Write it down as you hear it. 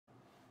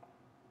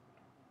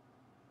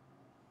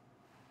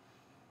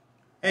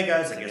Hey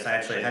guys, I guess I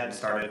actually hadn't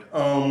started.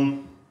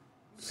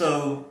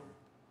 So,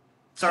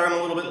 sorry I'm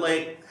a little bit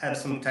late, had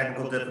some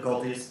technical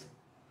difficulties.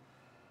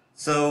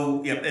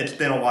 So, yep, it's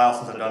been a while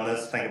since I've done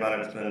this. Think about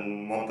it, it's been a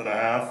month and a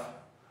half.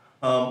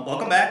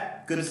 Welcome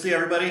back, good to see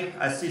everybody.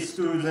 I see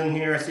Stu's in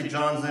here, I see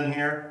John's in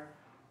here.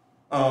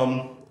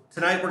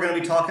 Tonight we're gonna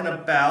be talking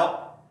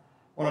about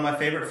one of my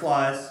favorite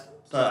flies.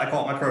 I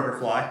call it my Croaker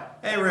Fly.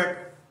 Hey Rick.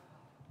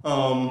 Sorry,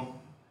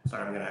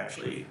 I'm gonna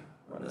actually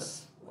run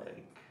this.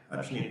 I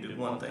just need to do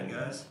one thing,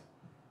 guys.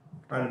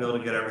 Trying to be able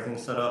to get everything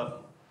set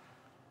up.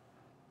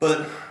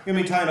 But I'm going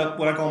to be tying up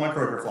what I call my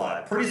Croaker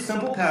Fly. Pretty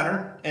simple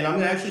pattern, and I'm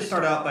going to actually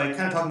start out by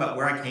kind of talking about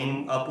where I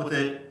came up with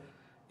it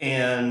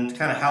and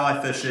kind of how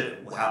I fish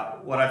it,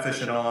 what I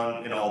fish it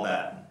on, and all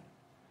that.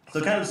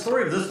 So kind of the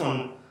story of this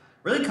one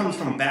really comes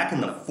from back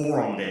in the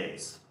forum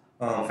days.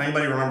 If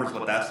anybody remembers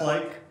what that's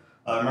like,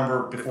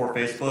 remember before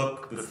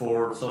Facebook,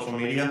 before social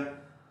media,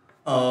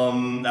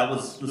 that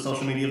was the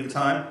social media of the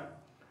time.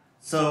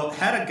 So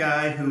had a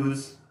guy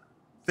who's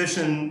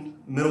fishing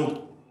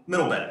middle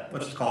bed,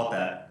 let's just call it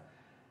that,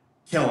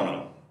 killing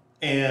him,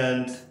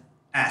 and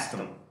asked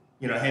him,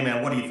 hey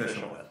man, what are you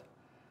fishing with?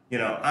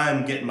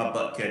 I'm getting my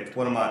butt kicked.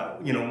 What are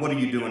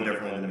you doing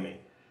differently than me?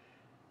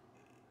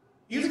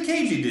 He was a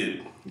cagey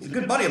dude. He's a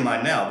good buddy of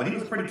mine now, but he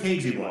was a pretty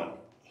cagey one.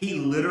 He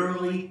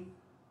literally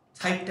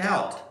typed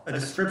out a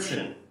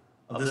description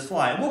of this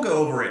fly, and we'll go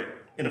over it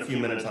in a few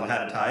minutes on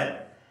how to tie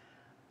it.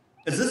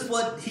 Is this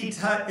what he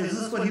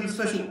was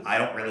fishing? I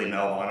don't really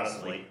know,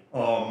 honestly.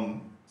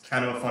 It's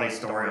kind of a funny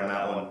story on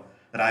that one,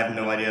 that I have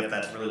no idea if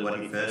that's really what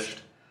he fished,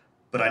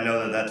 but I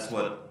know that that's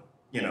what,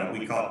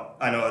 we caught.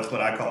 I know that's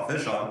what I caught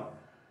fish on.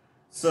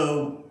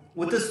 So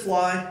with this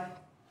fly,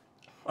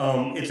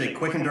 it's a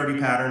quick and dirty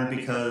pattern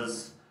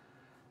because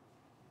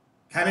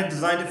kind of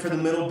designed it for the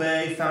middle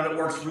bay, found it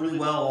works really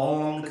well all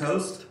along the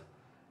coast.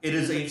 It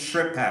is a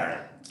shrimp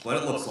pattern. It's what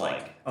it looks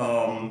like.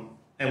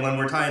 And when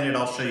we're tying it,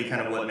 I'll show you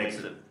kind of what makes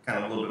it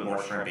kind of a little bit more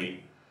shrimpy.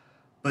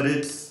 But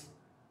it's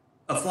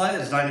a fly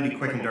that's designed to be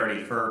quick and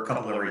dirty for a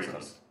couple of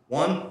reasons.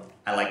 One,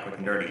 I like quick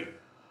and dirty.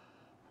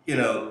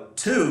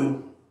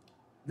 Two,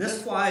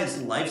 this fly's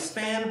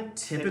lifespan,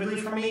 typically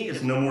for me,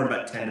 is no more than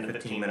about 10 to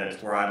 15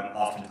 minutes where I'm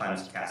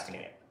oftentimes casting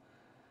it.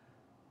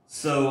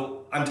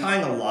 So I'm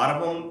tying a lot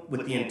of them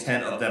with the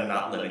intent of them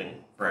not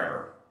living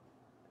forever.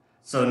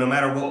 So no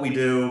matter what we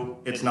do,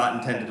 it's not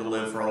intended to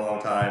live for a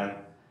long time.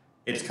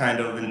 It's kind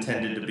of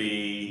intended to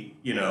be,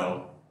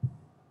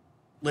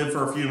 live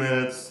for a few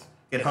minutes,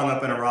 get hung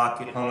up in a rock,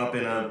 get hung up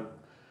in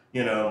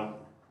a,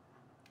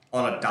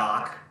 on a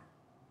dock,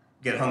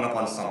 get hung up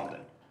on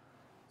something.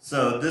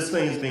 So this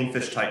thing is being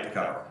fish tight to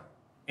cover.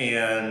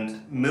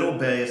 And middle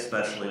bay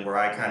especially, where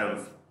I kind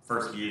of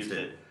first used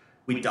it,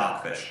 we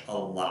dock fish a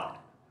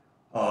lot.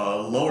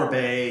 Lower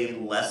bay,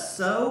 less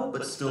so,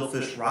 but still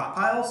fish rock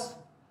piles.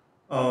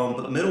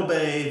 But middle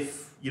bay,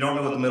 if you don't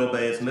know what the middle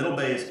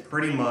bay is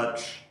pretty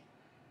much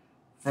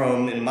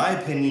from, in my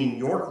opinion,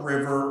 York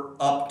River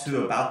up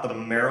to about the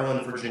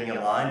Maryland-Virginia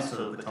line,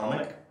 so the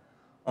Potomac.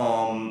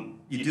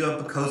 You do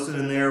have Pocosin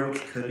in there,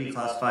 which could be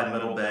classified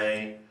middle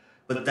bay,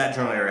 but that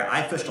general area.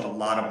 I fished a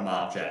lot of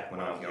Mobjack when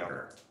I was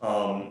younger.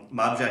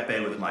 Mobjack Bay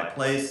was my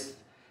place,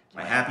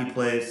 my happy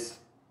place.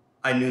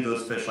 I knew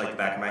those fish like the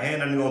back of my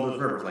hand. I knew all those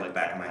rivers like the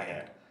back of my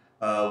hand.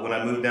 When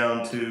I moved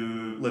down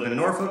to live in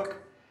Norfolk,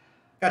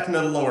 got to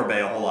know the lower bay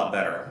a whole lot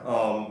better.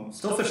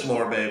 Still fished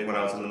lower bay when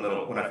I was in the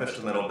middle, when I fished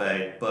the middle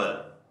bay,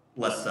 but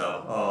less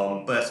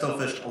so. But I still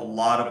fished a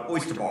lot of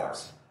oyster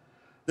bars.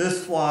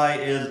 This fly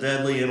is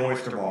deadly in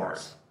oyster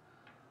bars,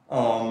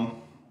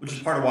 which is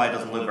part of why it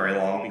doesn't live very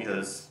long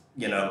because,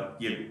 you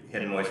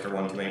hit an oyster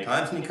one too many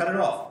times and you cut it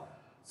off.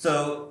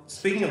 So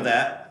speaking of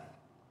that,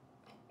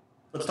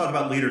 let's talk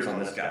about leaders on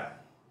this guy.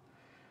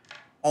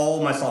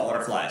 All my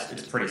saltwater flies,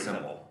 it's pretty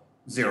simple.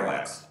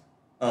 0x,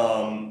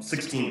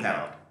 16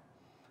 pound.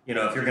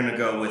 If you're gonna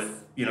go with,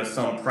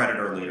 some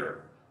predator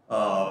leader.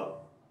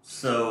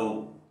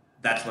 So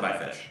that's what I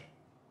fish.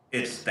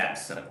 It's that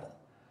simple.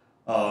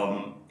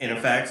 And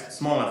in fact,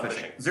 smallmouth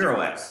fishing,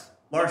 0x.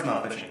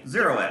 Largemouth fishing,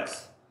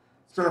 0x.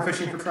 Spinner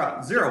fishing for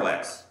trout,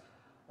 0x.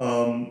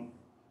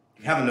 If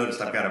you haven't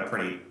noticed, I've got a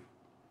pretty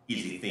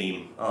easy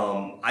theme.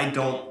 I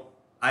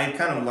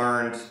kind of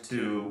learned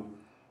to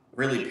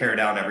really pare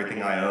down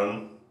everything I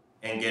own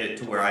and get it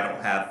to where I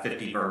don't have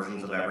 50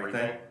 versions of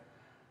everything,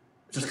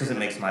 just because it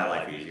makes my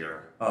life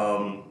easier.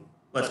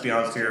 Let's be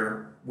honest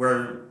here,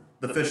 where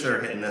the fish that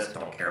are hitting this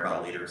don't care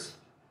about leaders.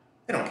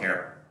 They don't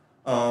care.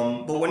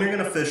 But when you're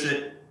gonna fish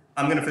it,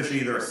 I'm gonna fish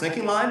either a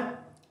sinking line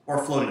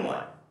or a floating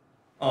line.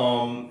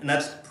 And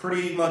that's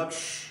pretty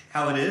much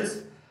how it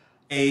is.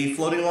 A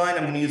floating line,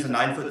 I'm gonna use a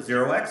 9-foot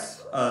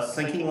 0x. A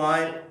sinking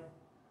line,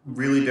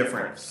 really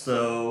different.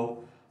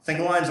 So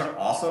sinking lines are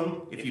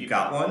awesome if you've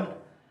got one.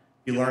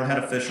 You learn how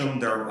to fish them,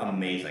 they're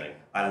amazing.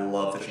 I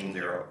love fishing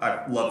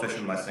I love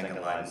fishing my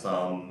sinking lines.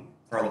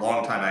 For a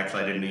long time,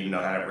 actually, I didn't even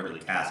know how to really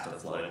cast a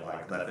floating line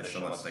because I fished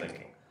so much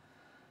sinking.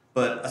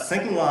 But a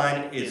sinking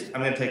line is,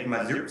 I'm going to take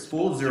my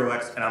spool of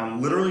 0x and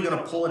I'm literally going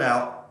to pull it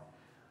out,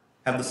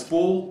 have the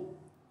spool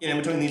in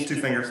between these two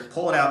fingers,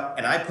 pull it out,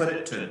 and I put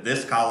it to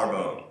this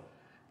collarbone.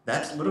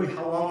 That's literally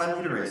how long my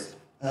leader is.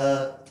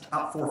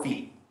 About 4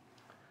 feet.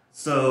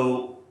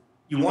 So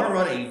you want to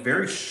run a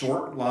very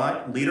short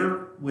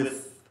leader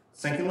with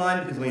sinking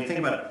line, because when you think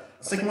about it,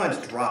 a sinking line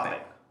is dropping.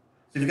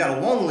 So if you've got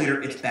a long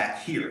leader, it's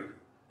back here.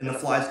 And the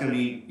fly's going to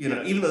be,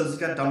 even though it's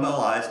got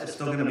dumbbell eyes, it's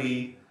still going to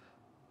be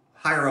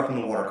higher up in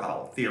the water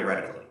column,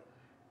 theoretically.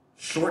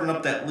 Shorten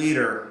up that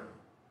leader,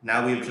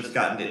 now we've just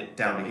gotten it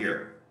down to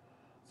here.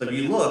 So if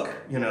you look,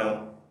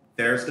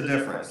 there's the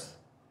difference.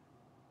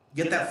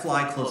 Get that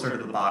fly closer to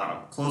the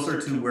bottom,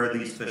 closer to where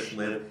these fish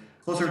live,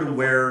 closer to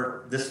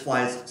where this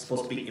fly is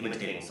supposed to be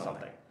imitating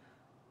something.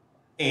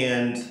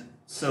 And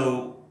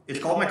so it's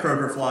called my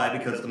croaker fly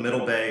because the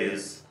Middle Bay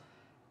has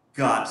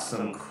got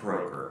some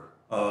croaker.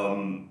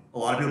 A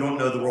lot of people don't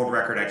know the world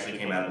record actually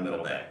came out of the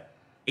Middle Bay.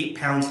 8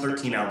 pounds,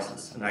 13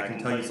 ounces. And I can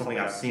tell you something,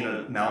 I've seen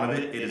an amount of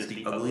it. It is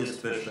the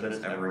ugliest fish that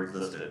has ever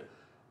existed.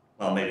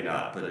 Well, maybe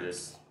not, but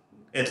it's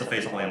a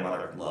face of land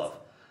mother love.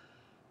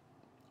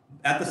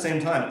 At the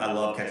same time, I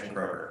love catching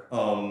croaker.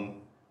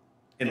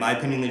 In my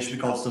opinion, they should be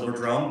called silver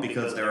drum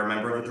because they're a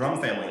member of the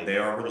drum family. They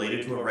are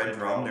related to a red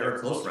drum. They're a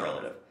close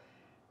relative.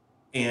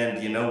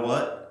 And you know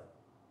what?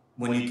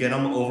 When you get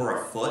them over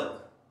a foot,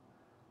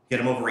 get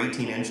them over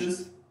 18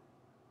 inches,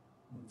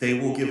 they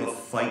will give a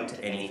fight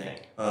to anything.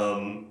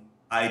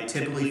 I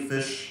typically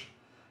fish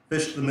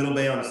the Middle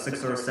Bay on a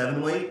 6 or a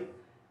 7 weight,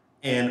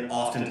 and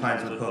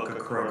oftentimes would hook a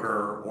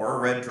croaker or a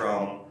red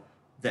drum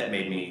that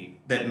made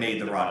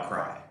the rod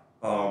cry.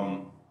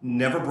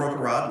 Never broke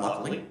a rod,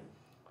 luckily.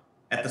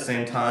 At the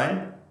same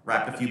time,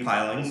 wrapped a few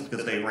pilings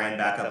because they ran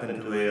back up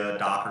into a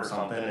dock or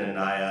something, and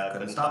I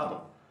couldn't stop them.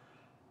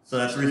 So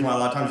that's the reason why a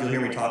lot of times you'll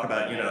hear me talk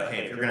about,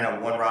 hey, if you're going to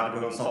have one rod to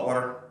go in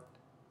saltwater,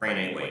 bring an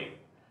 8 weight.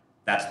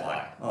 That's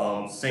why.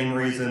 Same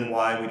reason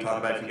why we talk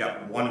about if you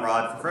got one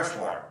rod for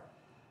freshwater,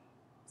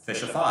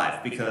 fish a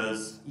 5,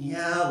 because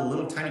a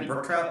little tiny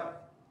brook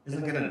trout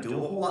isn't going to do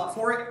a whole lot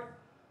for it.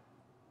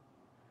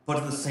 But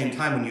at the same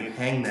time, when you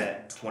hang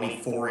that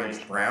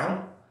 24-inch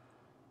brown,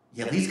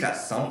 you at least got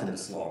something to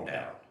slow them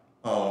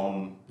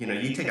down.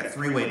 You take a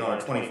 3 weight on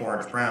a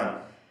 24-inch brown,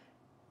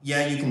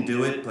 you can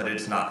do it, but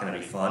it's not going to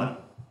be fun.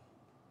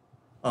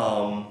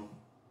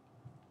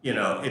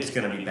 It's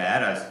going to be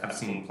bad. I've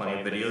seen plenty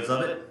of videos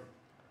of it.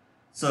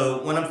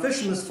 So when I'm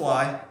fishing this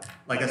fly,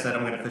 like I said,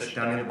 I'm going to fish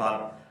down near the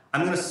bottom.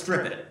 I'm going to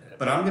strip it,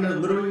 but I'm going to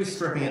literally be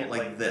stripping it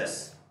like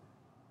this.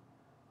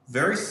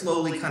 Very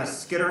slowly, kind of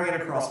skittering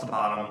it across the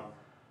bottom.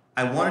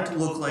 I want it to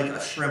look like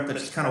a shrimp that's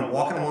just kind of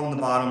walking along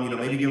the bottom,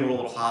 maybe give it a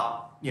little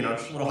hop,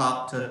 just a little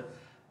hop to,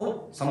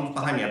 oh, someone's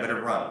behind me, I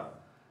better run.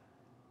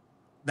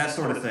 That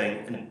sort of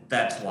thing, and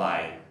that's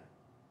why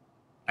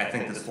I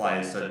think this fly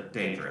is so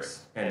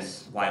dangerous, and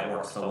it's why it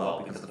works so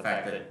well, because of the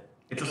fact that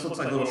it just looks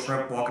like a little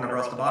shrimp walking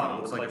across the bottom.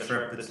 It looks like a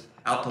shrimp that's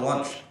out to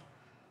lunch.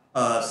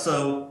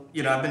 So,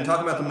 I've been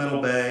talking about the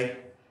Middle Bay.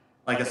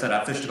 Like I said,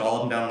 I fished it all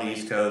up and down the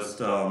East Coast,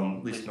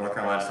 at least North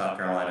Carolina, South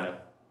Carolina.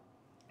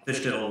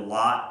 Fished it a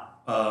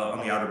lot on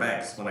the Outer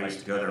Banks when I used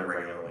to go there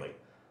regularly.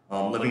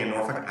 Living in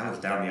Norfolk, I was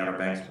down the Outer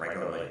Banks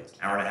regularly. It's an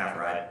hour-and-a-half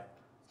ride.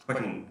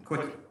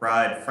 Quick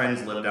ride.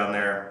 Friends live down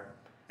there.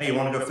 Hey, you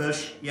want to go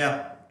fish?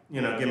 Yeah.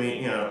 Give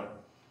me,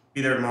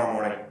 be there tomorrow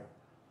morning.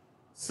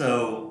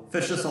 So,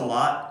 fished this a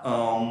lot.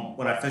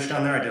 When I fished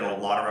down there, I did a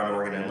lot around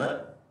Oregon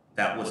Inlet.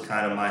 That was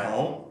kind of my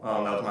home.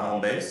 That was my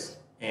home base.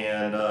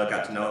 And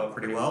got to know it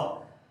pretty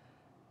well.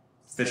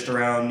 Fished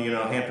around,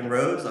 Hampton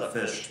Roads.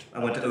 I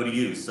went to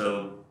ODU.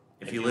 So,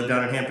 if you live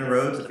down in Hampton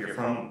Roads, if you're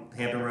from the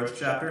Hampton Roads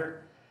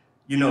chapter,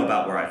 you know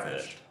about where I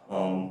fished.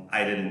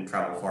 I didn't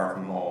travel far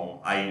from home.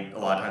 I, a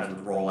lot of times,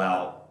 would roll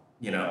out,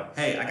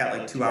 hey, I got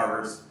like 2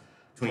 hours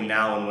between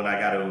now and when I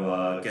got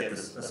to get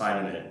this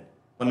assignment in.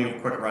 Let me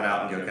quick run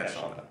out and go catch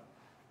something.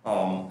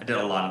 I did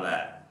a lot of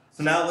that.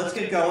 So now let's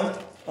get going.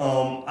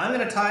 I'm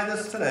going to tie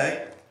this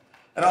today,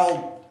 and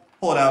I'll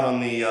pull it out on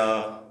the,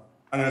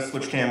 I'm going to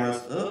switch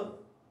cameras.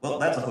 Well,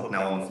 that's a hook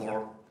now on the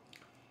floor.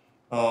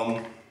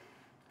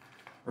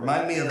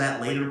 Remind me of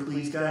that later,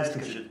 please, guys.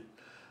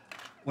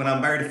 When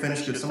I'm ready to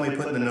finish, could somebody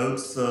put in the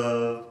notes,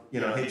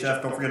 hey,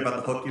 Jeff, don't forget about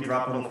the hook you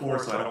dropped on the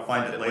floor so I don't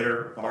find it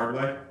later the hard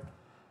way.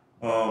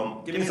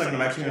 Give me a second.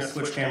 I'm actually going to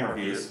switch camera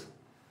views.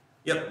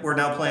 Yep, we're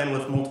now playing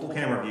with multiple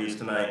camera views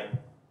tonight.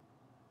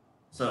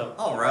 So,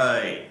 all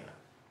right.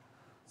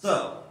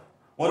 So,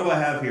 what do I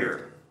have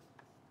here?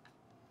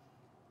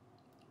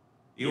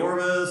 The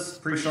Orvis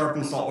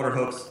pre-sharpened saltwater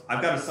hooks.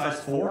 I've got a size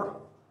 4.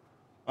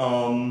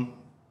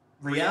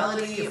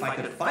 Reality, if I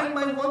could find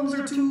my 1s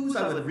or 2s,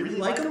 I would really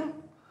like them.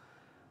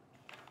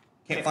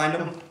 Can't find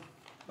them.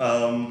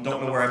 Don't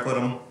know where I put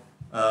them.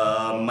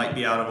 Might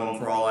be out of them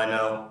for all I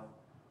know.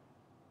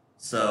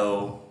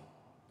 So,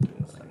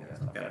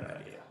 I've got an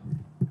idea.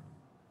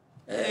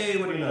 Hey,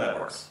 what do you know, that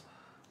works.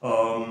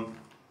 Trying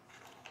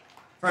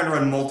to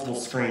run multiple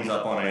screens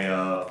up on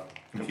a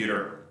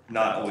computer,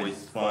 not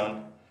always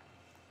fun.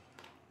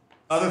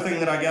 Other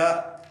thing that I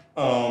got,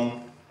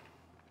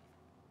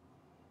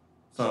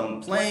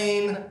 some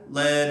plain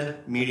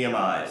lead medium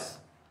eyes.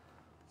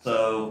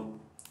 So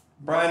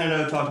Brian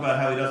and I talked about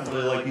how he doesn't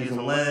really like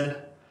using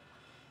lead.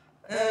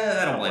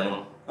 I don't blame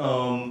him.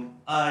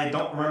 I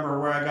don't remember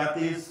where I got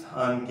these.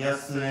 I'm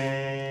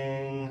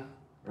guessing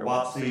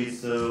Wapsie,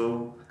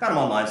 so got them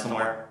online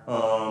somewhere.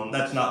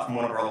 That's not from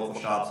one of our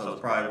local shops, so it's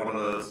probably one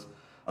of those.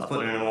 I was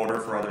putting in an order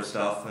for other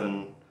stuff,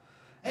 and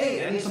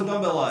hey, I need some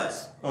dumbbell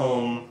eyes.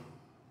 And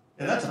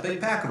that's a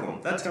big pack of them.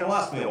 That's gonna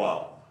last me a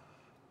while.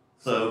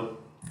 So,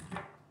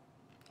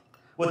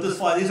 with this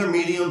fly, these are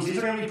mediums. These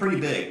are gonna be pretty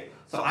big.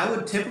 So I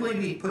would typically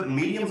be putting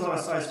mediums on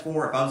a size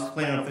 4 if I was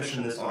planning on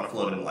fishing this on a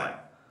floating line.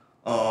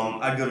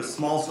 I'd go to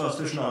small if I was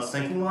fishing on a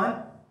sinking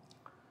line.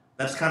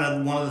 That's kind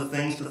of one of the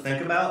things to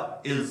think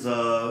about is,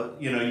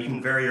 you know, you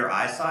can vary your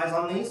eye size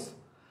on these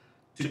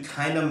to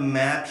kind of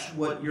match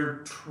what you're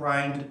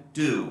trying to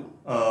do.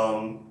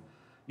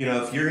 You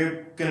know, if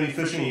you're going to be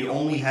fishing and you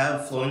only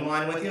have floating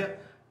line with you,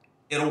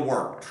 it'll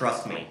work,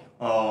 trust me.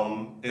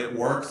 It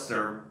works.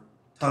 There are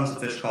tons of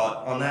fish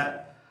caught on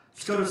that.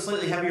 Just go to a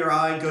slightly heavier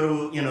eye,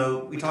 go to, you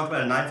know, we talked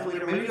about a 9-foot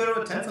leader, maybe go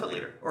to a 10-foot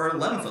leader or an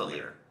 11-foot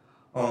leader.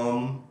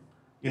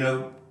 You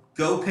know,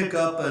 go pick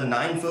up a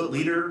 9-foot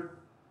leader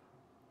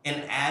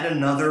and add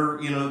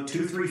another, you know,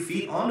 2-3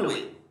 feet onto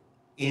it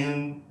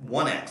in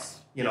 1X.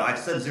 You know, I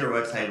said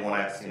 0X, I had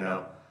 1X, you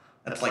know,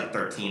 that's like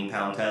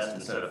 13-pound test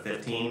instead of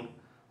 15.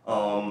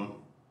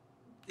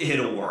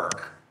 It'll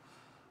work.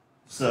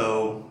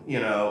 So, you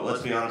know,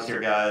 let's be honest here,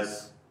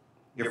 guys.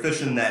 You're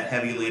fishing that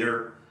heavy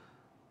leader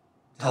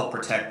to help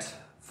protect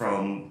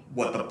from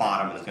what the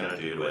bottom is going to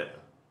do to it.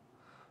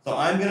 So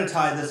I'm going to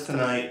tie this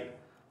tonight.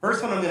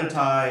 First one I'm going to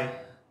tie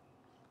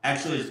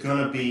actually is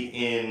going to be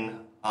in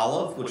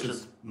olive, which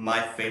is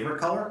my favorite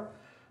color,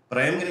 but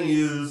I am going to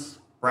use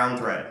brown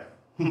thread.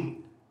 If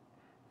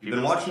you've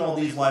been watching all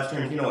these live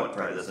streams, you know what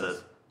thread this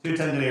is.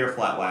 210 denier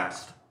flat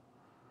waxed.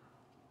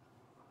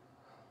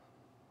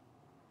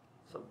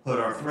 So put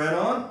our thread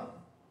on.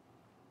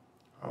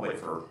 I'll wait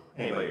for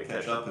anybody to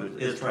catch up who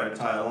is trying to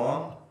tie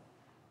along.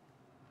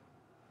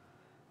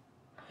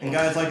 And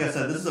guys, like I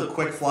said, this is a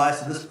quick fly,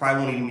 so this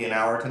probably won't even be an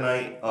hour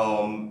tonight.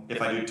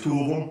 If I do 2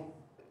 of them,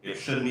 it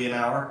shouldn't be an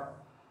hour.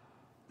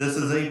 This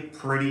is a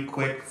pretty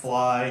quick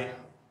fly.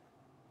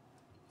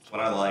 That's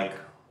what I like.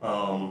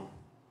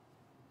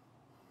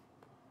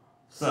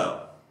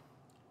 So,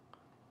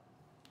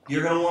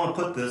 you're going to want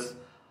to put this,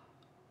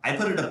 I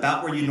put it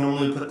about where you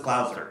normally put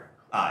clouser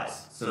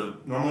eyes. So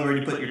normally where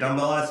you put your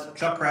dumbbell eyes,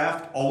 Chuck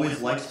Craft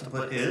always likes to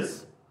put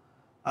his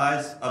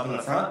eyes up in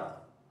the front.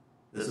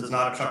 This is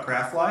not a Chuck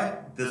Craft fly.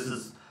 This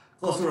is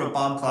closer to a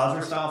Bob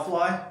Clouser style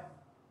fly.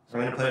 So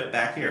I'm going to put it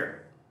back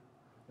here.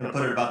 I'm going to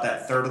put it about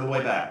that third of the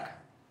way back.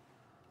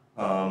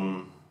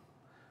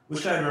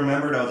 Wish I had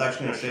remembered I was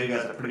actually going to show you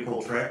guys a pretty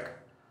cool trick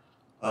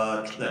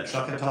that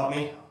Chuck had taught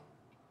me.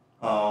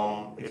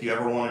 If you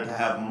ever wanted to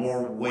have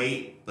more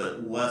weight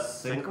but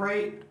less sink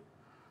rate,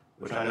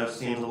 which I know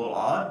seems a little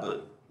odd,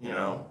 but you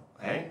know,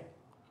 hey.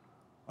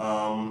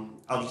 I'll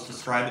just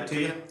describe it to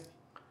you.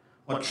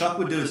 What Chuck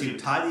would do is he would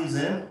tie these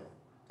in,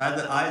 tie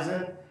the eyes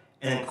in,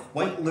 and then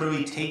quite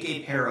literally take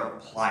a pair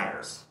of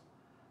pliers,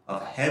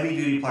 of heavy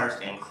duty pliers,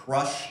 and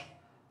crush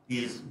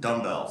these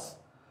dumbbells.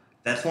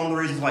 That's one of the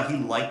reasons why he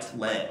liked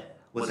lead,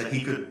 was that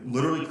he could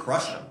literally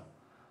crush them.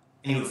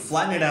 And he would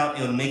flatten it out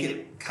and would make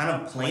it kind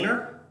of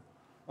plainer,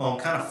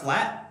 kind of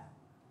flat.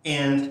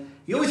 And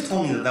he always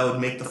told me that that would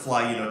make the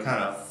fly, you know,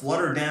 kind of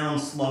flutter down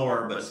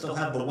slower, but still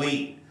have the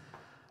weight.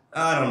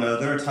 I don't know.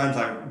 There are times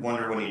I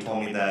wonder when he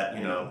told me that,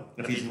 you know,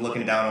 if he's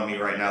looking down on me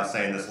right now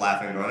saying this,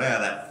 laughing and going,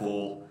 that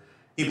fool.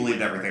 He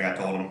believed everything I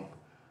told him.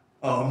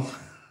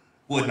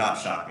 Would not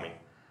shock me.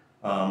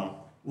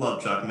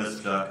 Love Chuck,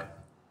 miss Chuck.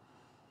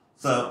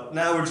 So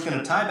now we're just going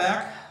to tie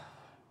back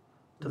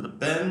to the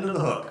bend of the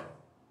hook.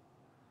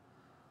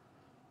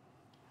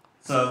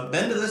 So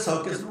bend of this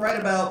hook is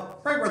right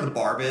where the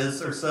barb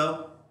is or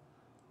so.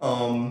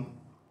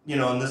 You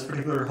know, in this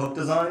particular hook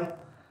design.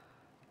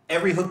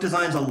 Every hook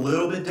design is a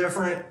little bit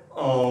different.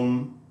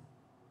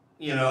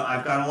 You know,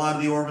 I've got a lot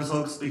of the Orvis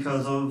hooks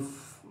because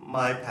of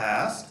my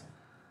past.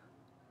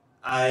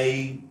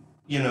 I,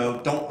 you know,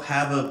 don't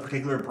have a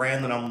particular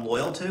brand that I'm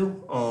loyal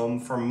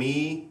to. For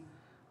me,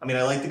 I mean,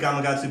 I like the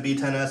Gamakatsu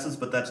B10Ss,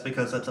 but that's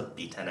because that's a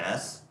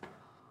B10S.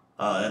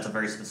 That's a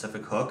very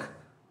specific hook.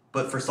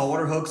 But for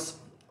saltwater hooks,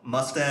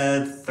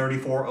 Mustad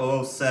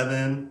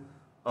 34007.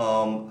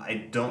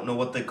 I don't know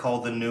what they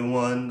call the new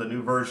one, the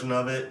new version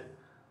of it.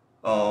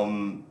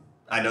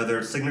 I know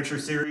there's Signature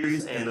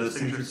Series, and those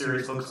Signature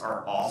Series hooks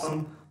are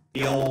awesome.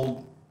 The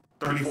old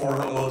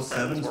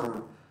 34007s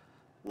were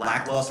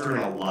lackluster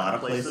in a lot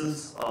of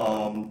places.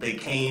 They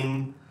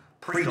came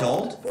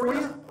pre-dulled for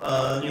you,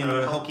 you know,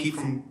 to help keep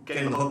from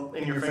getting the hook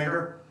in your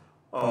finger.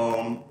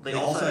 They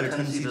also had a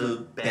tendency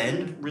to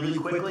bend really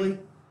quickly.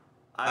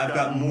 I've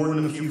got more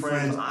than a few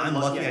friends. I'm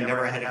lucky I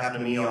never had it happen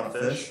to me on a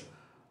fish.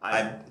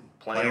 I've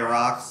plenty of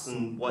rocks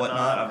and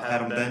whatnot. I've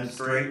had them bend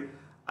straight.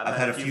 I've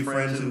had a few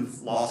friends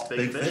who've lost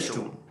big fish to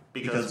them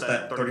because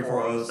that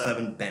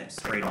 3407 bent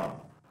straight on.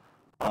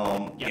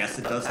 Yes,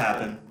 it does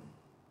happen.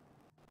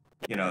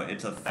 You know,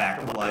 it's a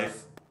fact of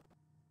life.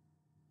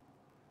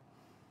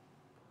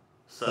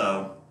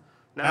 So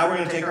now we're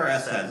going to take our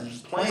estaz,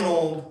 just plain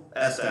old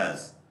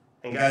estaz.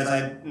 And guys,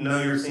 I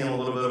know you're seeing a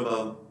little bit of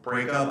a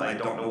breakup. I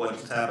don't know what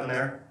just happened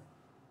there.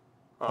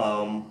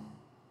 Not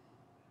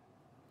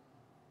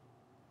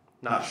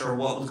sure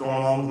what was going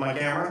on with my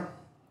camera.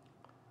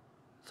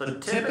 So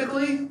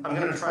typically, I'm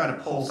going to try to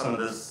pull some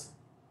of this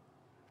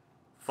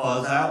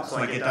fuzz out so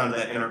I get down to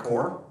that inner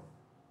core.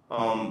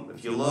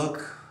 If you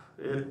look,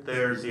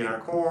 there's the inner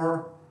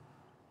core.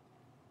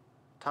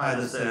 Tie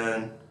this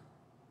in.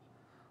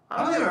 I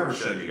don't think I've ever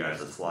showed you guys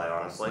this fly,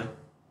 honestly.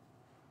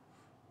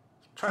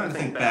 Trying to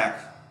think back.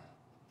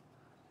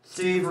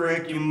 Steve,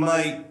 Rick, you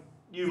might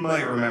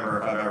remember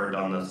if I've ever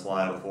done this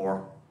fly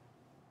before.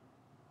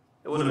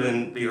 It would have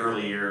been the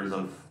early years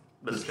of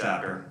this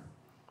chapter.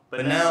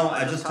 But now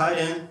I just tied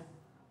in,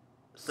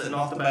 sitting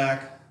off the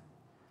back.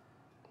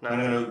 Now I'm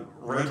going to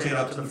rotate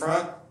up to the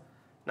front.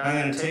 Now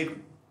I'm going to take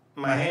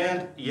my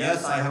hand.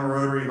 Yes, I have a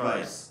rotary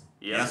vise.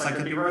 Yes, I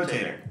could be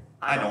rotating.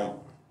 I don't.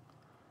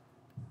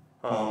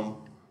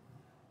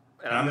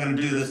 And I'm going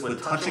to do this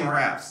with touching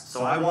wraps.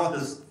 So I want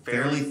this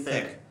fairly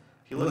thick.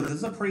 If you look, this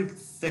is a pretty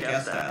thick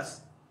estaz.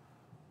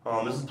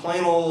 This is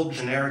plain old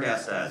generic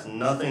estaz,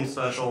 nothing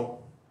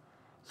special.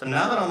 So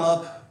now that I'm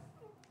up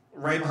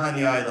right behind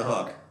the eye of the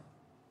hook,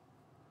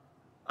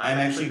 I'm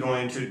actually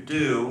going to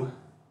do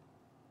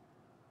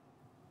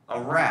a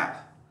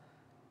wrap.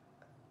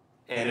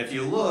 And if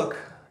you look,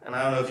 and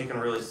I don't know if you can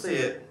really see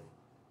it,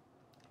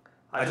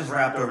 I just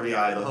wrapped over the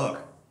eye of the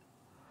hook.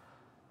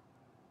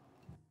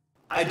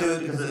 I do it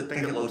because I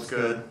think it looks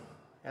good.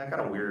 Yeah, I got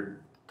a weird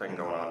thing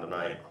going on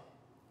tonight.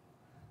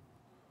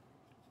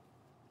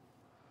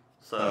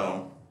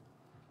 So,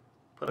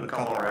 put a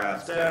couple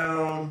wraps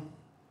down.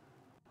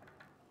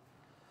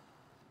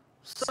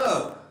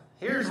 So,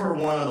 here's where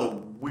one of the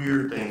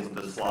weird things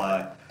with this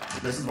fly,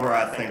 this is where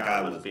I think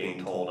I was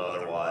being told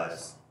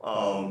otherwise.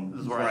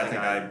 This is where I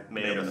think I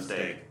made a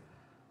mistake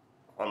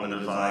on the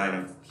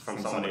design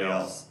from somebody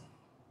else.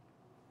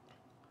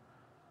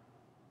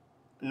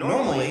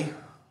 Normally,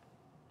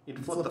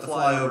 you'd flip the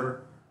fly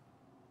over,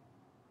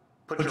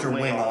 put your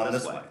wing on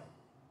this way.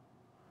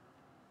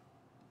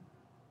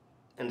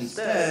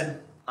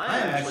 Instead, I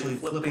am actually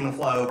flipping the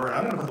fly over and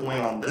I'm going to put the wing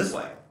on this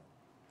way.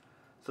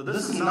 So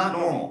this is not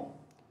normal.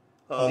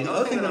 The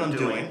other thing that I'm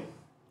doing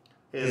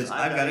is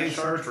I've got a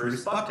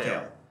chartreuse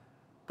bucktail.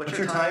 But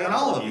you're tying an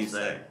olive, you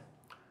say.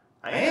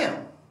 I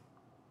am.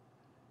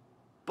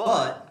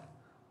 But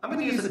I'm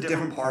going to use a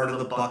different part of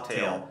the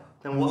bucktail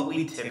than what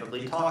we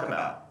typically talk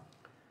about.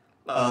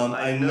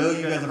 I know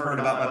you guys have heard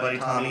about my buddy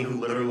Tommy,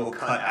 who literally will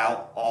cut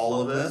out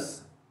all of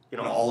this,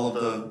 all of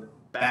the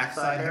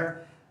backside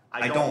hair.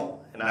 I don't,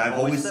 and I've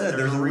always said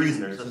there's a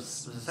reason. There's a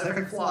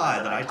specific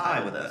fly that I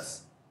tie with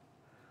this.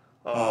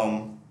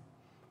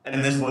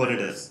 And this is what it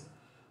is.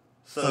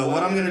 So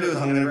what I'm going to do is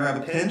I'm going to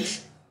grab a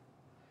pinch.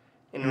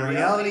 And in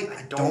reality,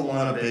 I don't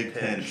want a big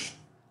pinch.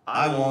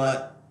 I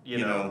want,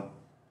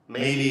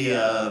 maybe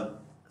a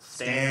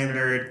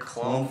standard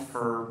clump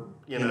for,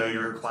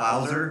 your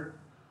clouser.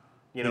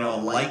 A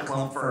light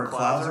clump for a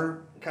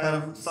clouser kind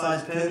of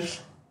size pinch.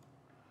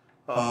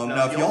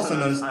 Now, if you also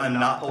notice, I'm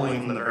not pulling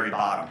from the very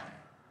bottom.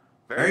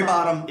 Very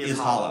bottom is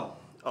hollow.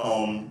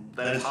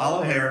 That is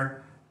hollow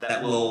hair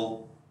that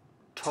will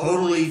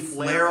totally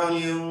flare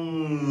on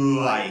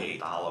you. I hate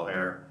the hollow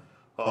hair.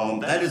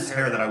 That is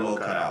hair that I will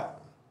cut out.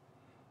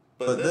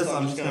 But this,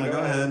 I'm just going to go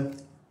ahead,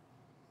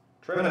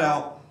 trim it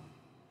out.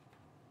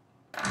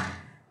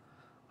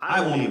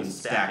 I won't even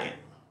stack it.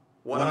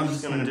 What I'm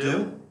just going to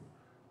do,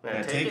 I'm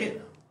going to take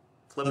it,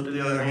 flip it to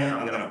the other hand,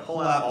 I'm going to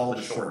pull out all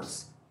the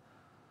shorts.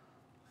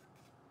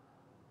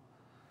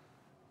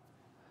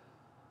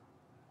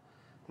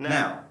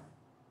 Now,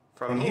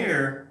 from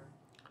here,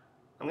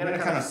 I'm going to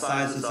kind of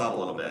size this up a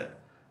little bit.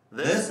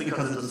 This,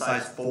 because it's a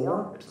size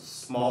 4,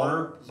 it's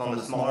on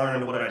the smaller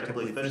end of what I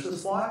typically fish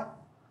this fly.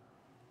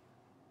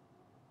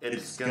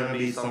 It's going to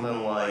be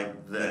something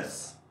like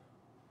this.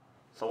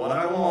 So what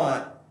I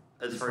want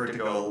is for it to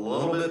go a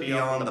little bit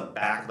beyond the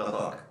back of the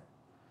hook.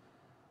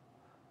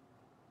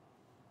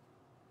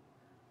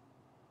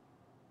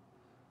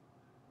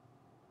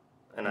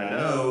 And I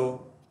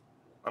know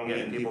I'm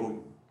getting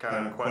people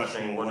kind of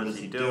questioning, what is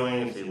he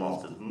doing? Has he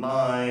lost his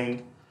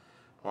mind?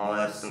 Well,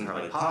 that's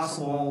entirely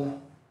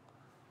possible.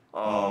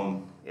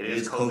 It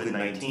is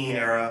COVID-19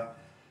 era.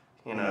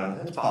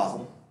 It's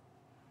possible.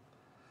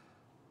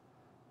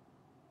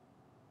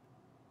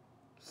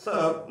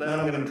 So, then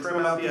I'm going to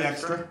trim out the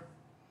extra.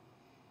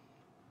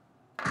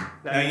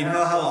 Now, you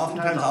know how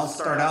oftentimes I'll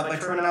start out by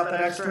trimming out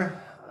that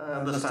extra?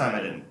 This time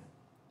I didn't.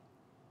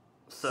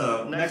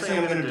 So, next thing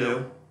I'm going to do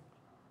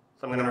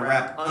is I'm going to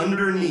wrap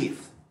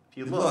underneath. If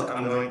you look,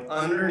 I'm going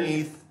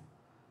underneath,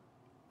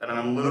 and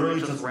I'm literally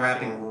just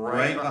wrapping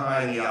right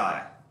behind the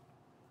eye.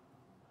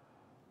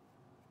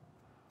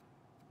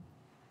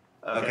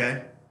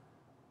 Okay?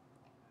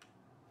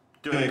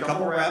 Doing a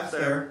couple wraps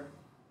there.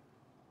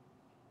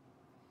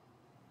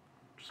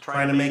 Just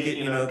trying to make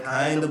it,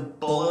 kind of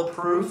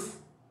bulletproof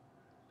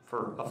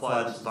for a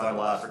fly that's designed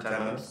to last for 10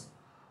 minutes.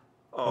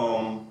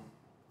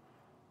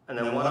 And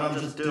then what I'm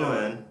just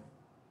doing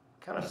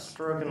kind of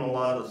stroking a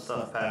lot of the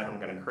stuff back. I'm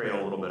going to create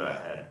a little bit of a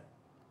head.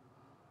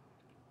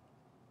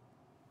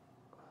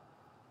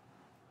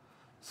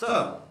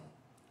 So,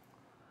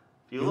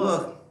 if you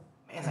look,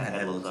 man, that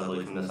head looks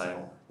ugly from this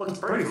angle. Looks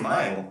pretty from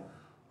my angle.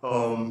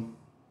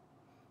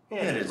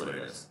 Yeah, it is what it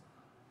is.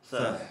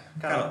 So,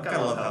 kind of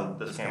love how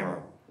this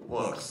camera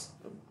looks.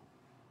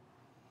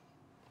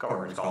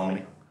 Cover's calling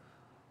me.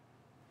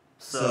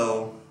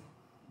 So,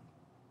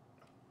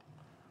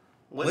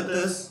 with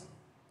this,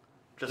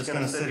 just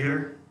gonna sit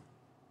here,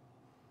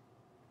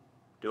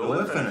 do a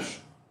whip finish.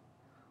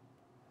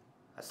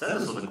 I said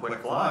this was a quick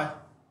fly.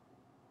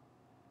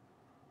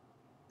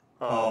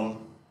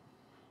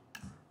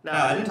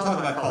 Now, I didn't talk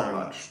about color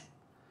much.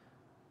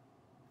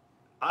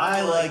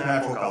 I like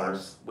natural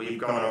colors. We've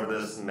gone over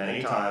this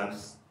many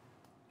times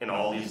in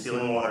all these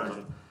Sealing Waters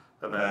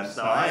events.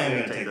 Now, I am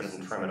going to take this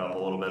and trim it up a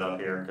little bit up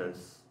here,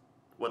 because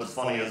what's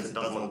funny is it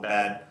doesn't look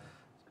bad.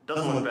 It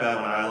doesn't look bad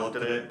when I looked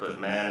at it, but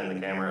man, in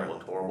the camera it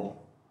looked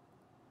horrible.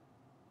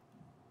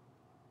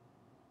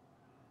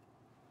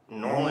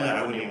 Normally,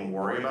 I wouldn't even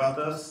worry about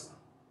this,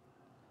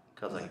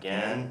 because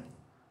again,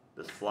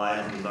 this fly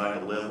is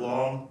designed to live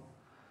long.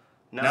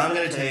 Now I'm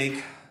going to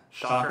take,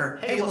 shocker,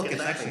 hey look,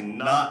 it's actually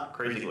not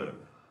crazy glue.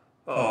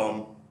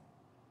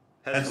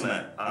 Head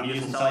cement. I'm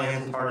using Sally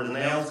Hansen's Hard as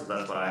Nails because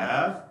that's what I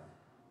have.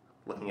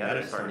 Looking at it,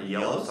 it's starting to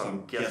yellow, so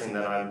I'm guessing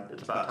that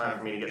it's about time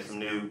for me to get some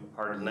new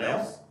Hard as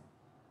Nails.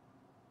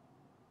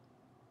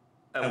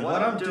 And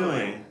what I'm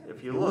doing,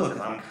 if you look,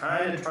 I'm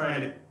kind of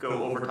trying to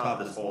go over top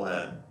this whole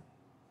head.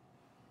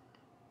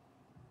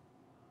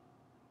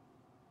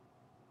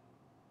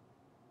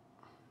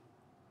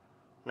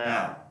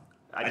 Now,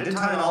 I did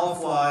tie an olive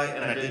fly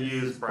and I did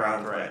use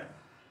brown thread.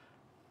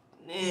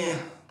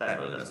 That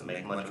really doesn't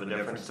make much of a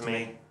difference to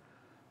me.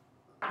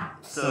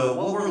 So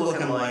what we're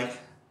looking like,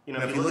 you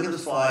know, if you look at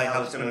this fly,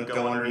 how it's going to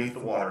go underneath the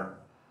water,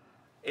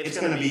 it's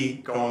going to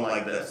be going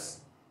like this.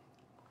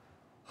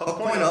 Hook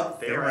point up,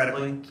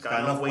 theoretically, it's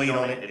got enough weight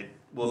on it, it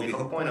will be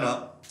hook point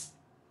up.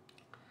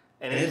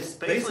 And it's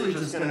basically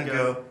just going to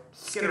go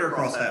skitter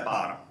across that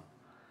bottom.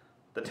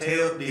 The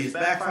tail, these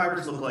back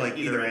fibers look like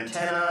either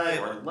antennae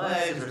or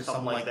legs or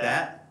something like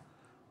that.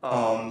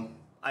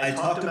 I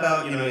talked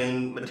about, you know,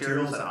 in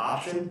materials an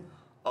option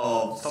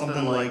of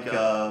something like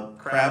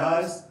crab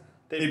eyes.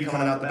 They'd be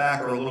coming out the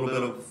back, or a little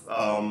bit of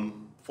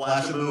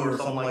flashaboo or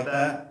something like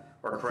that,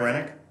 or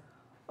krennic.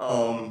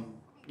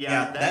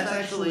 Yeah, that's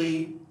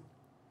actually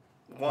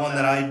one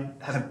that I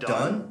have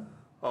done.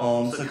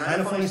 So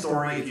kind of funny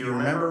story, if you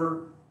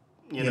remember,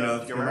 you know,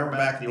 if you remember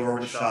back at the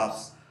Orwood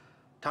shops,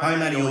 Tommy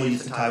Mattioli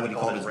used to tie what he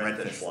called his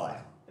redfish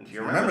fly. And if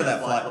you remember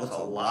that fly, it looks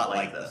a lot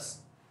like this.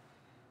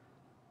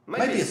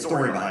 Might be a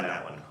story behind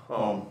that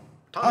one.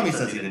 Tommy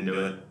says he didn't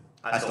do it.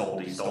 I stole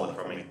it. He stole it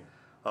from me.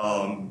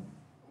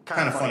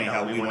 Kind of funny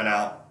how we went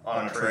out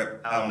on a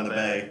trip out in the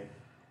bay,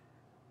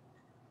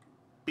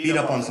 beat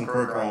up on some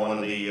croaker on one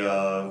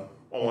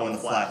of the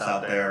flats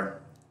out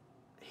there.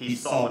 He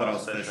saw what I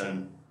was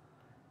fishing,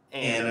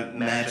 and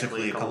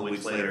magically a couple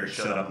weeks later it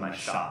showed up in my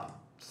shop,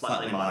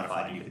 slightly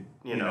modified.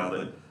 You know,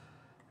 but.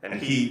 And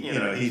he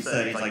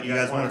said, he's like, you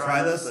guys want to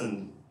try this?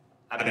 And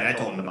I mean, I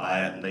told them to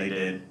buy it, and they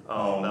did. That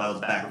was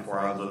back before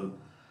I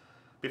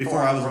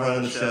was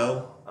running the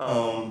show.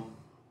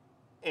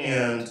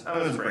 And I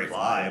mean, it was a great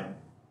fly,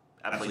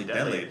 absolutely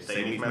deadly. It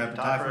saved me from having to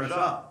tie for a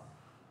shop.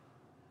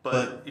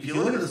 But if you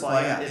look at this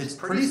fly, yeah, it's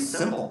pretty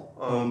simple,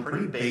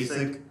 pretty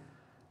basic,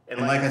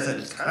 and like I said,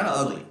 it's kind of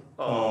ugly.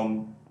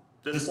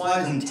 This fly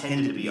is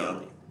intended to be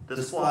ugly.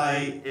 This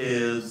fly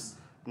is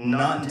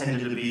not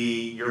intended to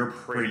be your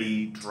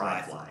pretty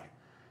dry fly.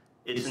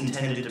 It's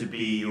intended to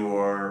be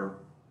your,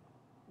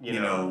 you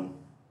know,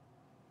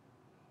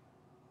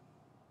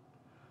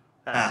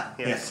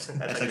 yes,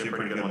 that's actually a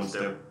pretty good one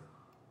too.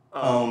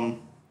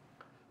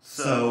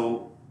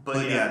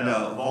 But yeah, no,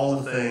 of all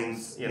the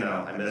things, you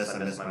know, I miss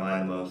my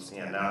mind the most.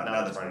 Yeah, now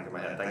that's running through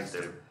my head, thanks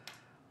Stu.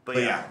 But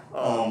yeah,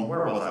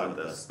 where was I with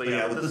this? But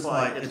yeah, with this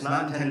fly, it's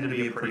not intended to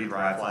be a pretty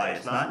dry fly.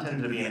 It's not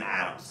intended to be an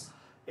Adams.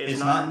 It's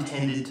not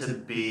intended to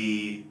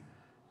be,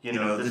 you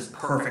know, this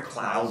perfect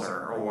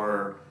clouser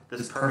or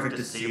this perfect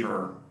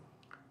deceiver.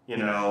 You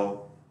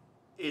know,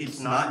 it's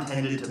not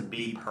intended to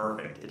be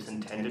perfect. It's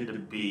intended to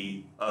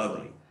be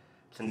ugly.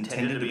 It's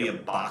intended to be a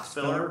box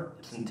filler.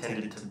 It's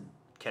intended to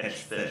catch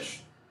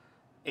fish.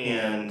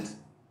 And,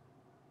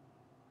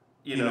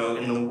 you know,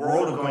 in the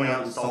world of going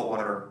out in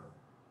saltwater,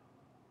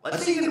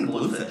 let's say even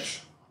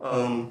bluefish.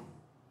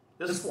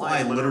 This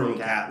fly literally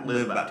can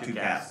live about 2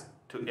 casts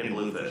in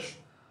bluefish.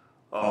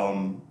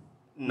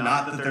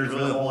 Not that there's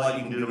really a whole lot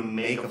you can do to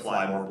make a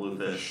fly more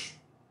bluefish,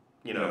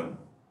 you know,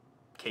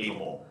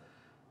 capable.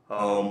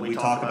 We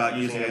talked about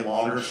using a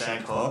longer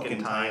shanked hook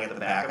and tying at the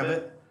back of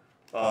it.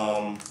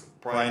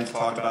 Brian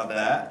talked about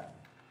that.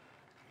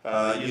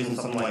 Using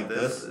something like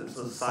this, it's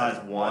a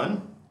size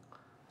 1.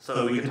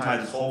 So we can tie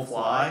this whole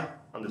fly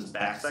on this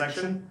back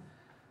section.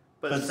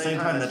 But at the same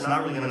time, that's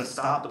not really going to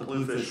stop the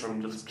bluefish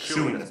from just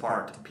chewing this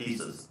part to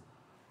pieces.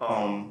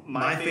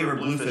 My favorite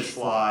bluefish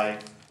fly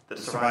that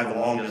survived the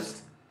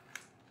longest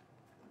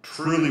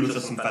truly was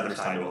just some feathers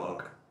tied to a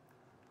hook.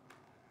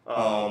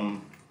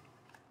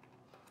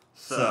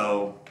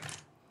 So,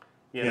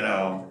 you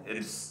know,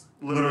 it's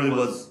literally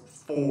was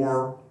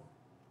 4,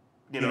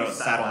 you know,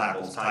 saddle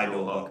hackles tied to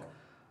a hook.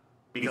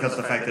 Because of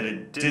the fact that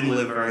it didn't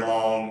live very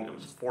long, it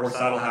was 4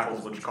 saddle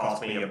hackles, which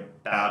cost me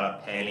about a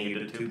penny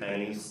to 2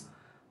 pennies.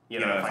 You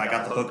know, if I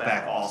got the hook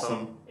back,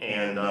 awesome,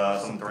 and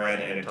some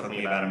thread, and it took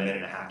me about a minute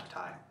and a half to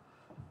tie.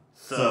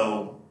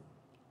 So,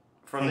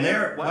 from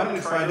there, why don't we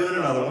try doing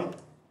another one?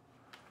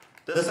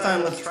 This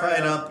time, let's try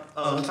it up,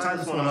 let's tie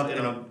this one up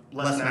in a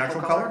less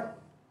natural color.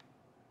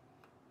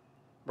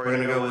 We're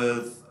going to go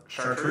with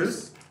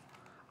chartreuse.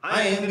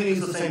 I am going to use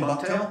the same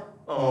bucktail,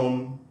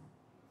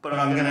 but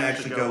I'm going to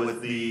actually go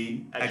with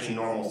the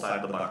normal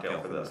side of the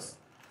bucktail for this.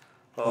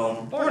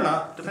 Or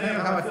not, depending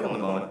on how I feel in the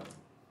moment.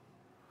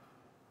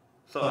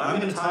 So I'm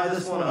going to tie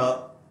this one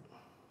up.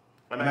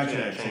 I'm actually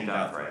going to change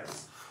out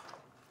threads.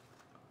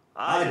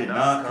 I did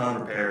not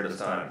come prepared this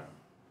time.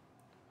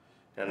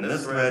 And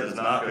this thread does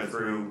not go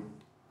through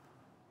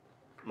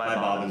my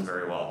bobbins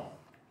very well.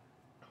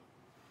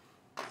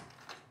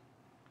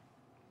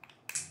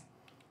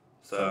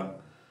 So,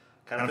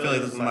 kind of feel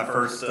like this is my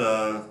first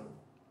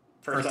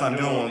time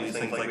doing one of these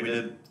things like we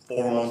did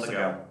 4 months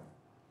ago.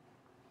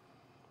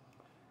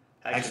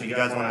 Actually, if you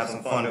guys want to have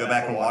some fun, go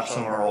back and watch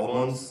some of our old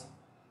ones.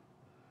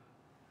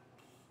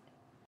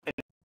 And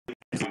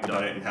we've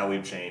done it and how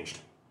we've changed.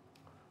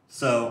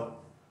 So,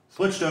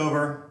 switched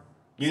over,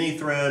 uni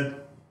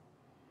thread,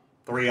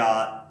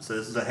 3/0, so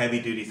this is a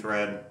heavy duty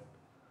thread.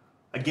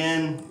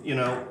 Again, you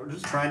know, we're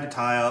just trying to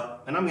tie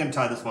up, and I'm going to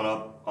tie this one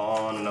up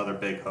on another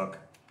big hook.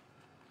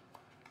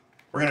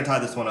 We're going to tie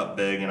this one up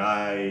big, and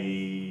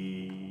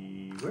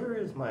where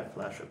is my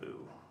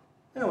flashaboo?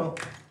 Yeah, well,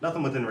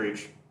 nothing within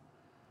reach.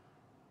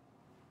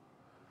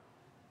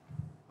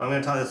 I'm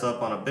going to tie this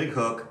up on a big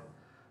hook.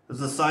 This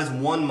is a size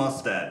 1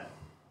 mustad.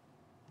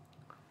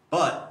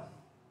 But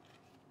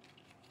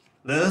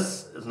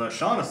this is an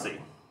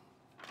O'Shaughnessy.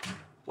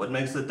 What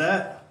makes it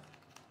that?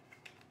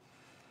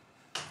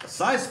 A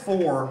size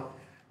 4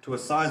 to a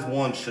size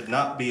 1 should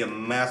not be a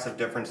massive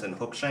difference in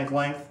hook shank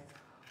length.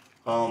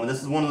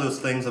 This is one of those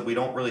things that we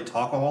don't really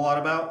talk a whole lot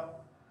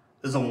about.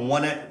 This is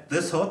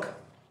this hook,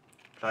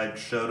 which I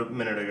showed a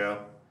minute ago.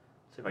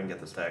 Let's see if I can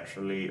get this to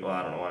actually, well,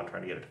 I don't know why I'm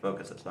trying to get it to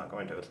focus. It's not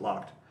going to, it's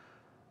locked.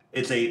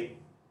 It's a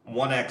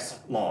 1X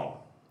long,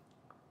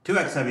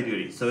 2X heavy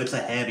duty, so it's a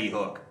heavy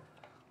hook.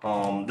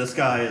 This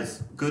guy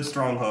is good,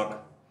 strong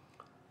hook.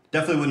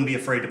 Definitely wouldn't be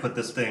afraid to put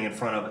this thing in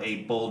front of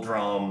a bull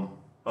drum,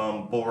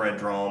 bull red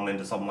drum,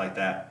 into something like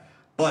that.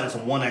 But it's a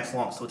 1X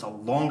long, so it's a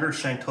longer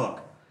shanked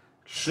hook.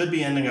 Should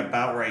be ending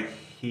about right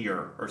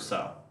here or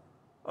so.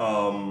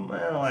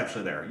 Well,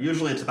 actually there.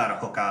 Usually it's about a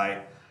hook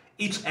eye.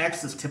 Each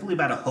X is typically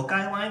about a hook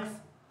eye length.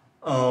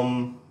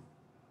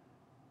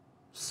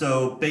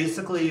 So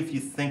basically, if you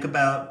think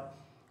about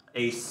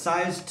a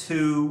size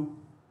 2,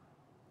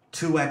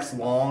 2X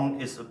long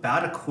is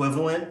about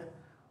equivalent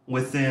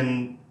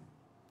within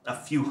a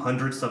few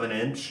hundredths of an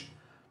inch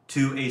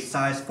to a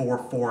size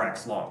 4,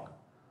 4X long.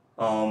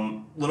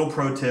 Little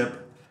pro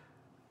tip,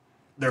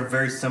 they're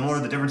very similar.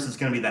 The difference is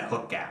going to be that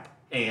hook gap.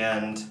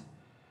 And,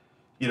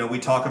 you know, we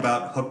talk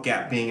about hook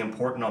gap being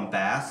important on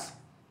bass.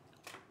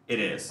 It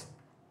is.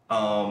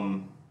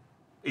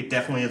 It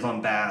definitely is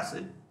on bass.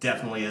 It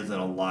definitely is in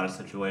a lot of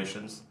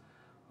situations.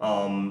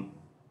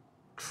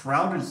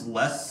 Trout is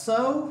less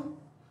so.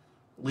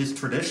 At least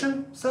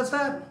tradition says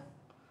that.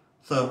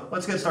 So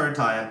let's get started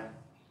tying.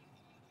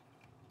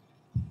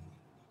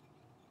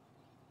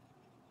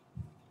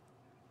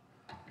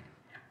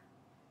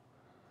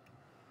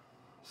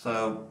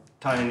 So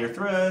tie in your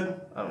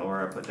thread. I don't know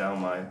where I put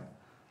down my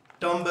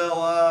dumbbell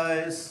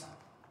eyes.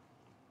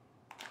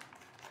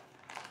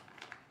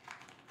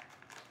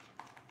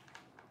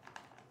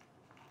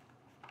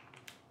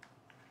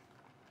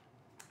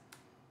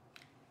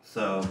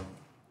 So,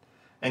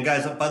 and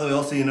guys, by the way,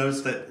 also you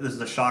notice that this is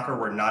a shocker.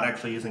 We're not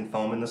actually using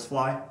foam in this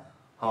fly.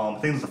 I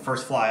think it's the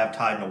first fly I've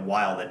tied in a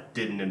while that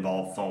didn't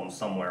involve foam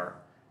somewhere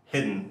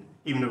hidden,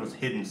 even if it was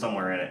hidden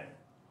somewhere in it.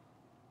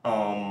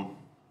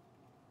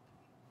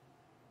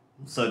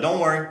 So don't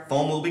worry,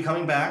 foam will be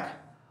coming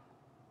back.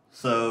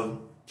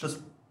 So just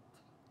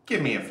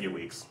give me a few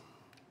weeks.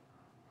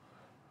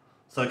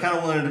 So I kind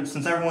of wanted to,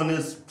 since everyone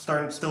is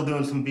still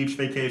doing some beach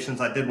vacations,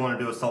 I did want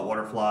to do a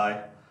saltwater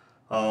fly.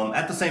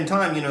 At the same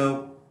time, you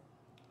know,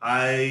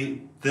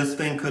 this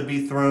thing could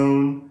be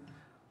thrown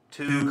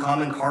to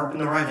common carp in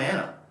the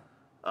Rivanna.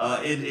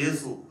 It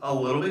is a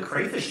little bit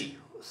crayfishy,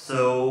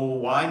 so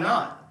why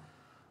not?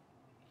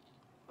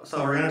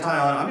 So we're going to tie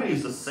on, I'm going to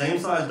use the same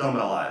size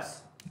dumbbell eyes.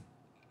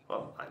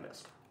 Oh, I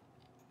missed.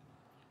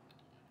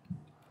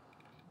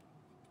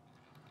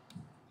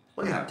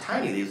 Look at how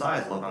tiny these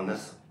eyes look on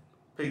this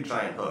big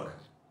giant hook.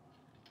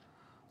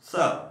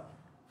 So,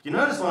 if you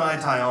notice when I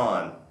tie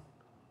on,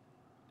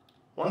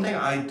 one thing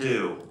I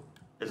do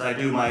is I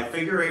do my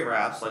figure 8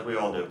 wraps like we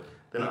all do.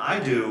 Then I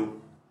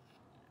do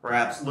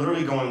wraps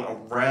literally going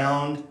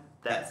around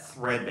that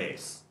thread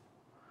base.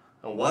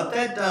 And what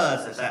that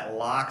does is that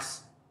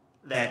locks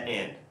that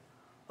in.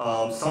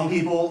 Some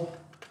people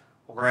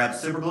will grab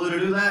super glue to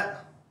do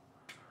that.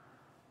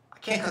 I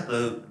can't cut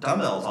the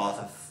dumbbells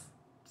off if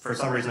for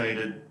some reason I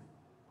need to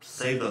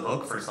save the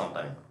hook for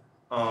something.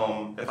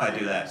 If I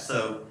do that.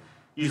 So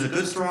use a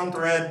good strong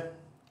thread,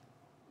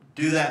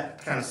 do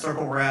that kind of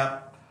circle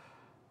wrap,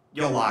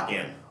 you'll lock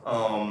in.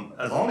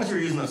 As long as you're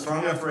using a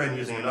strong enough thread and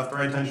using enough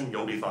thread tension,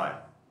 you'll be fine.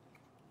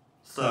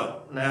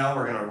 So now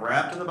we're going to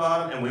wrap to the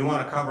bottom, and we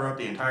want to cover up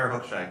the entire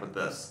hook shank with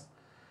this.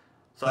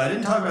 So I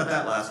didn't talk about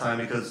that last time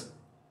because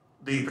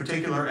the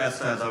particular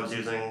estaz I was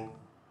using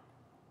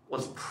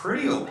was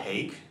pretty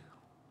opaque.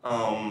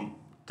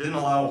 Didn't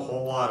allow a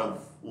whole lot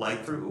of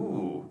light through.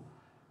 Ooh,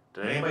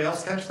 did anybody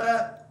else catch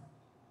that?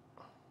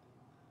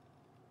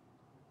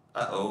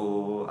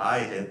 Uh-oh, I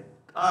hit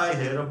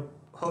a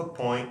hook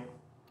point.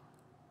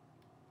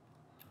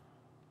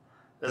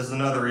 This is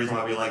another reason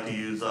why we like to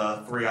use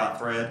 3/0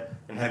 thread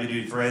and heavy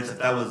duty threads. If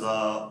that was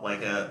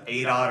like a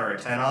 8/0 or a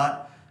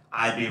 10/0,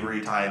 I'd be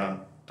retying a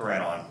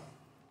thread on.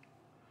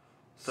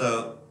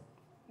 So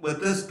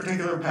with this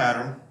particular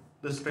pattern,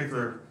 this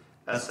particular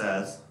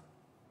estaz,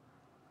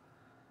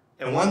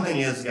 and one thing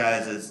is,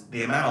 guys, is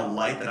the amount of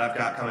light that I've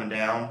got coming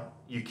down,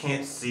 you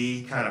can't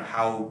see kind of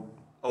how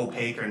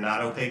opaque or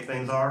not opaque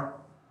things are.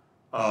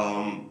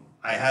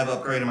 I have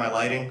upgraded my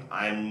lighting.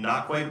 I'm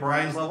not quite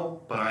Brian's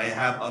level, but I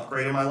have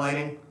upgraded my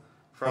lighting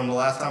from the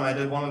last time I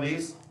did one of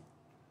these.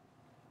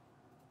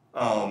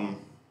 You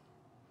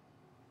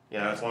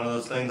know, it's one of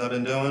those things I've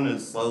been doing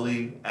is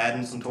slowly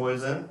adding some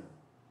toys in.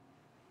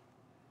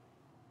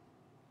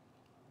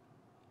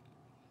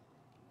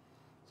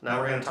 So now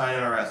we're going to tie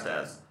in our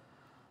estaz.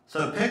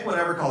 So pick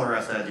whatever color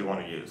estaz you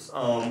want to use.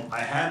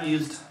 I have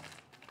used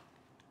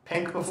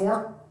pink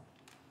before.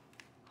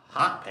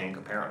 Hot pink,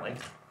 apparently.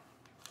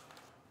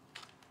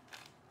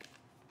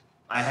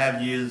 I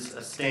have used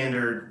a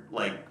standard,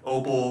 like,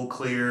 opal,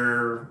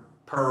 clear,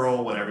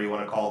 pearl, whatever you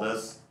want to call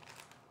this.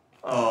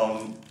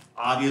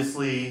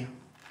 Obviously,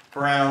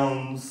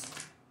 browns,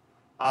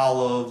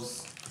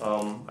 olives.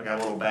 I got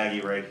a little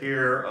baggie right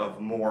here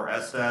of more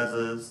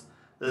estazes.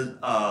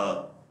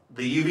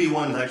 The UV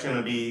one is actually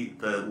going to be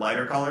the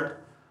lighter colored.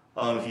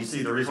 If you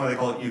see, the reason why they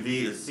call it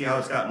UV is see how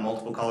it's got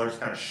multiple colors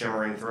kind of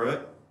shimmering through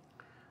it?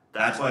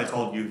 That's why it's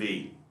called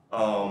UV,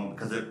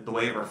 because the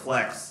way it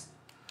reflects.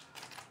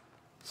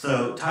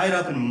 So tie it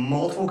up in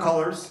multiple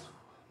colors.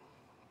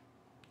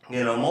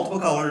 You know, multiple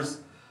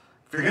colors.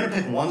 If you're going to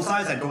pick one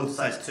size, I'd go with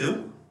size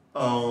 2.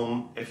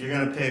 If you're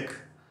going to pick,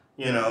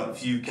 you know,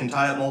 if you can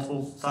tie up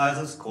multiple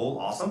sizes, cool,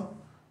 awesome.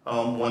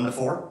 1 to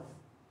 4.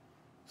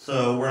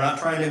 So we're not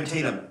trying to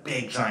imitate a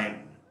big giant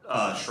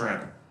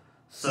shrimp.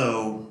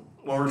 So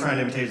what we're trying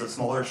to imitate is a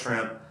smaller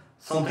shrimp,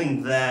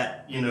 something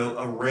that, you know,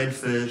 a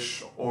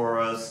redfish or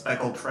a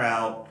speckled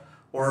trout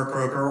or a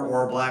croaker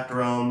or a black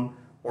drum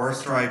or a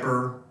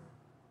striper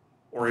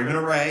or even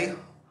a ray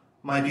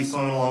might be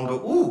swimming along and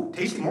go, ooh,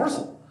 tasty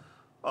morsel.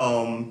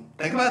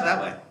 Think about it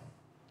that way.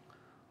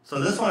 So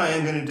this one I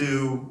am going to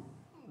do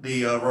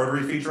the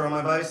rotary feature on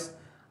my vise.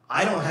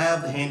 I don't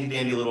have the handy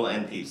dandy little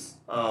end piece,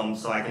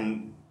 so I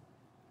can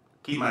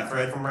keep my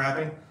thread from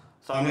wrapping.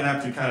 So I'm going to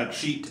have to kind of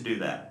cheat to do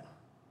that.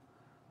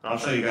 And I'll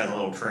show you guys a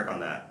little trick on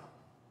that.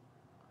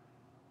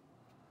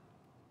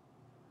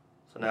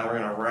 So now we're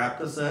going to wrap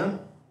this in.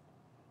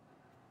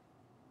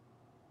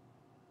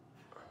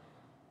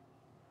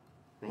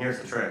 And here's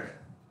the trick.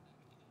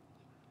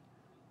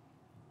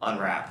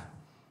 Unwrap.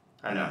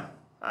 I know.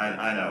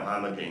 I know.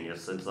 I'm a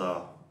genius. It's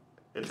a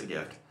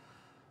gift.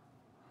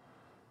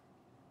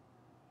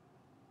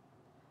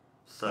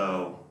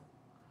 So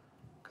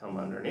come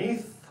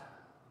underneath.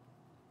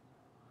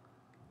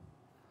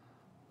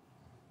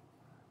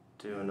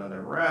 Do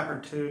another wrap or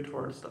two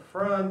towards the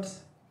front.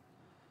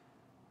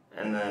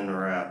 And then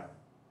wrap.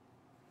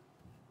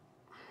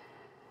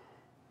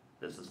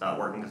 This is not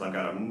working because I've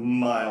got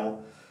a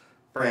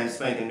brand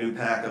spanking new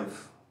pack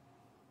of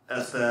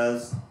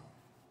estaz.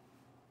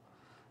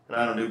 And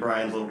I don't do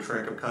Brian's little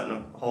trick of cutting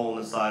a hole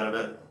in the side of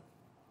it.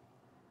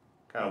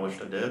 Kind of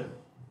wished I did.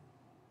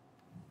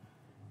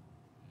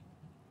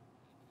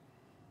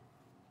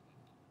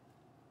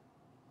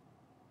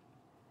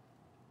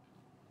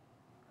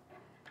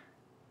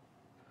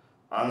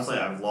 Honestly,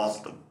 I've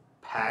lost the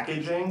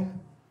packaging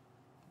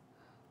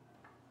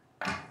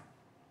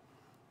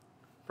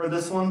for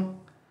this one.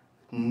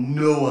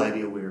 No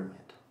idea where it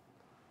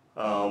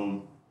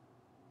went.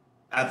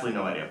 Absolutely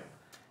no idea.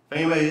 If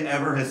anybody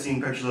ever has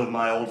seen pictures of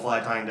my old fly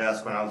tying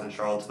desk when I was in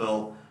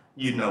Charlottesville,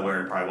 you'd know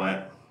where it probably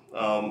went.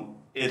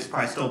 It's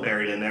probably still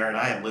buried in there, and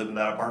I have lived in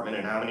that apartment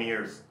in how many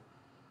years?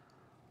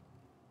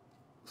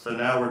 So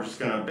now we're just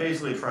going to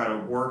basically try to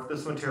work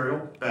this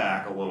material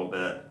back a little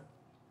bit,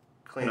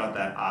 clean up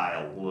that eye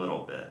a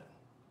little bit.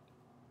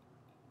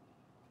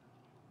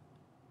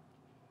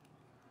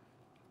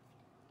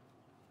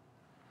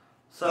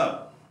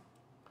 So,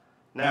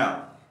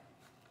 now,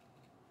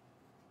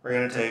 we're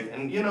going to take,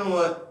 and you know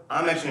what,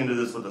 I'm actually going to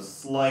do this with a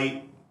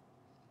slight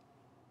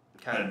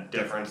kind of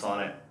difference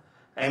on it.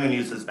 I'm going to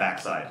use this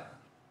backside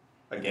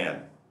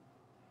again.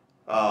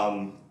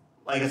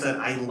 Like I said,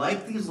 I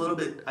like these little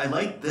bit, I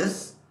like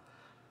this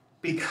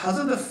because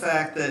of the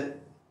fact that,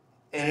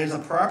 and it's a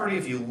property,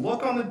 if you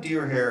look on the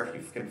deer hair, if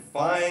you can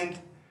find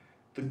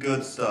the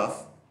good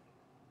stuff,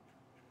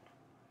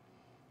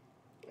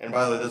 and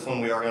by the way, this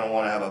one we are going to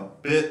want to have a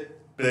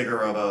bit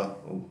bigger of a,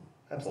 ooh,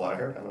 that's a lot of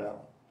hair coming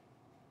out,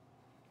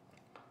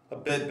 a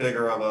bit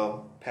bigger of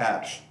a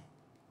patch.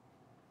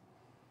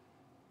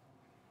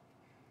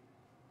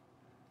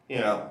 You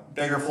know,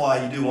 bigger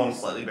fly, you do want a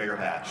slightly bigger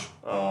patch.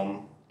 It's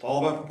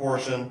all about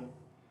proportion.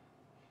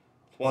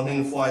 It's one thing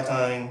in fly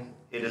tying,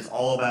 it is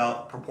all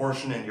about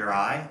proportion in your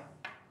eye.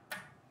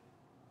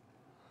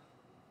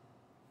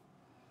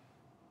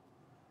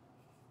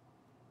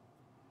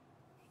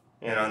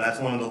 You know, and that's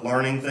one of the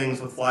learning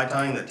things with fly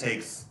tying that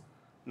takes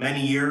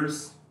many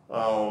years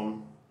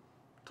to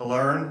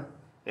learn.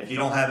 If you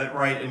don't have it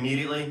right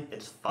immediately,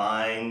 it's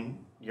fine.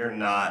 You're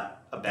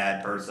not a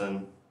bad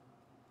person.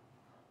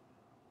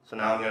 So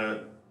now I'm going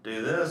to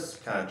do this,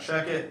 kind of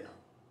check it.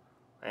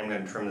 I'm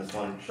going to trim this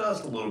one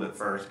just a little bit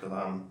first because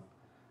I'm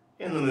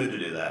in the mood to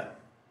do that.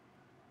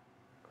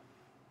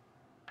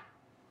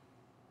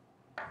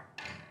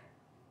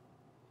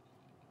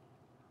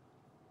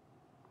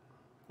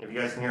 If you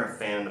guys can hear a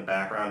fan in the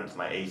background, it's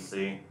my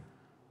AC.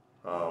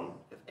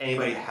 If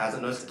anybody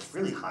hasn't noticed, it's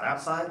really hot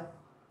outside.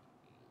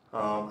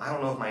 I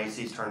don't know if my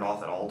AC's turned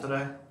off at all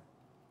today.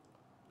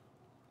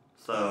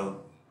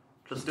 So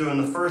just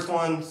doing the first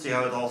one, see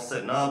how it's all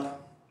sitting up.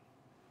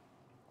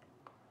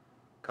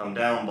 Come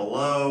down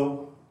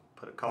below,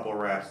 put a couple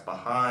wraps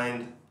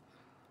behind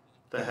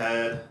the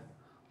head.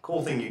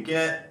 Cool thing you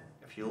get,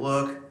 if you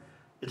look,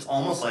 it's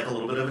almost like a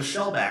little bit of a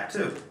shell back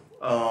too.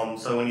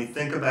 So when you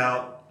think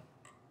about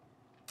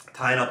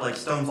tying up like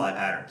stonefly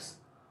patterns,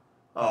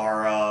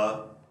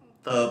 or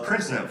the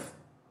prince nymph,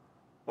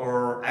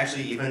 or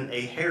actually even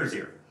a hare's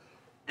ear.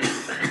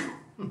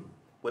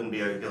 Wouldn't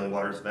be a Healing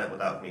Waters event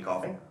without me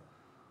coughing.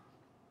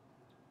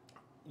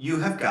 You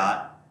have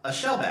got a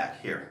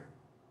shellback here.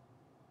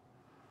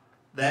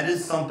 That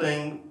is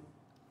something,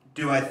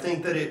 do I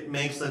think that it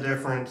makes a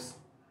difference?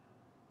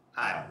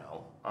 I don't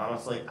know.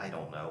 Honestly, I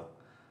don't know.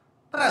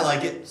 But I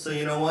like it, so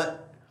you know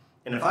what?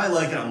 And if I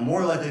like it, I'm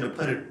more likely to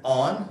put it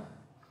on,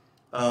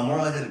 more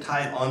likely to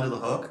tie it onto the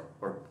hook,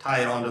 or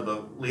tie it onto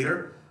the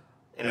leader.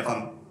 And if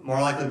I'm more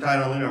likely to tie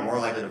it on the leader, I'm more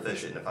likely to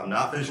fish it. And if I'm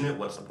not fishing it,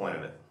 what's the point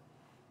of it?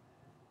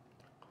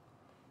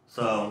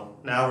 So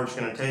now we're just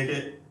going to take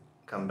it,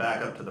 come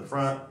back up to the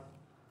front,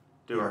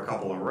 do our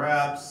couple of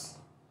wraps,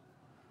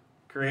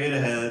 create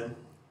a head.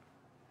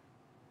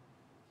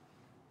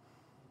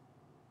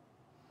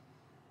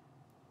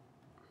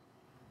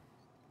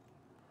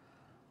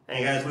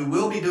 And guys, we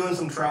will be doing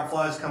some trout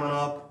flies coming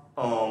up.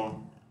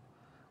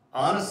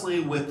 Honestly,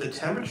 with the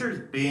temperatures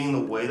being the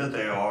way that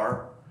they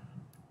are,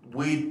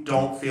 we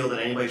don't feel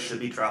that anybody should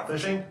be trout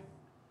fishing.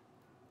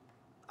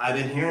 I've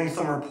been hearing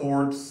some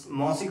reports.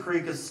 Mossy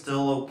Creek is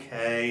still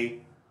okay.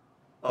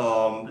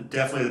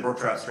 Definitely the brook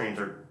trout streams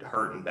are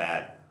hurting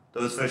bad.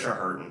 Those fish are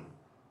hurting.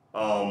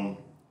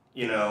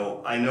 You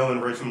know, I know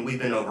in Richmond we've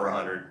been over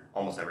 100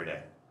 almost every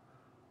day.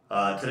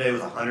 Today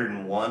was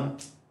 101.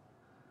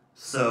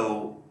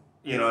 So,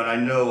 you know, and I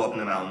know up in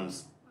the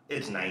mountains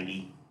it's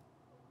 90.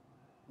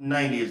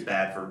 90 is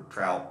bad for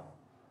trout,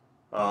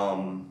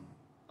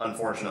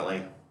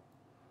 unfortunately.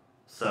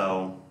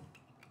 So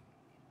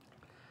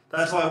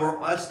that's why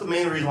that's the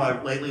main reason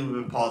why lately we've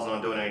been pausing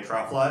on doing any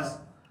trout flies.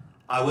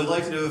 I would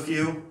like to do a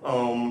few.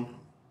 I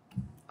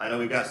know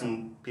we've got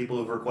some people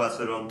who've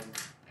requested them.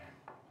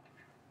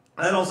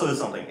 That also is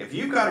something. If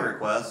you've got a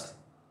request,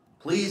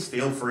 please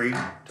feel free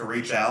to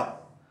reach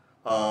out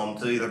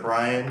to either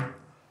Brian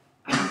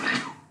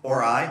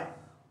or I.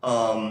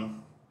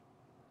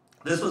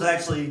 This was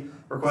actually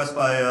a request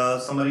by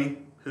somebody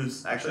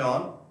who's actually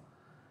on.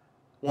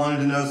 Wanted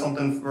to know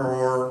something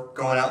for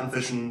going out and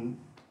fishing,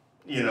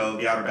 you know,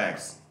 the Outer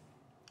Banks.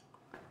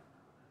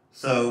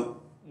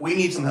 So we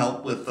need some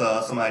help with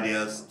some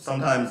ideas.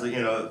 Sometimes,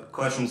 you know, a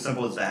question as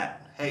simple as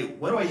that. Hey,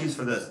 what do I use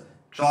for this?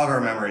 Jog our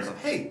memories of,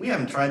 hey, we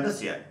haven't tried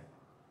this yet.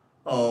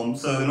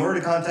 So in order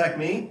to contact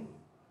me,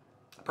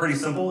 pretty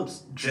simple.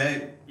 It's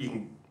Jay. You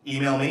can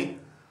email me.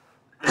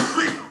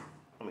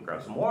 Let me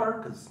grab some water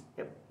because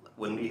it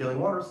wouldn't be Healing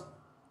Waters.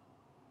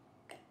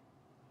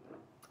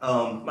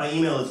 My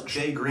email is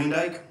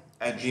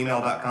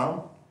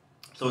jgreendyke@gmail.com.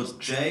 So it's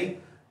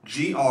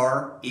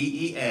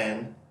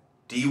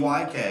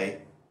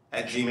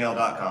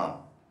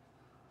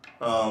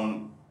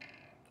jgreendyk@gmail.com.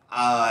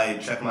 I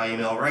check my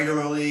email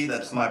regularly.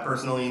 That's my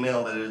personal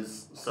email. That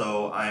is,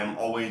 so I am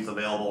always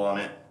available on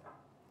it.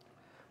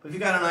 But if you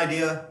got an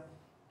idea,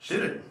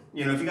 shoot it.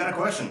 You know, if you got a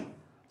question,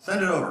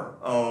 send it over.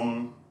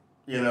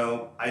 You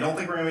know, I don't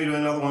think we're going to be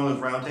doing another one of those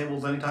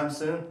roundtables anytime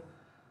soon.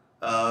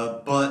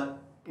 But,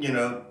 you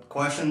know,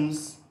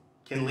 questions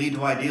can lead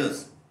to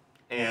ideas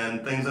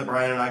and things that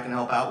Brian and I can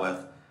help out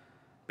with.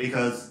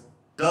 Because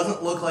it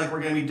doesn't look like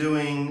we're going to be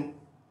doing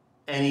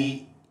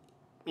any,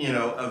 you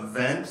know,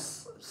 events.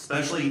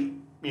 Especially,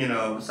 you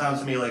know, it sounds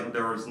to me like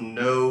there was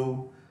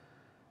no,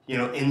 you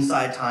know,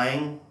 inside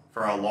tying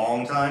for a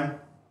long time.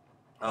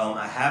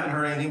 I haven't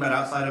heard anything about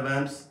outside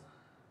events.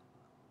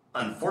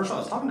 unfortunately,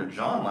 I was talking to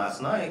John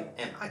last night,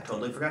 and I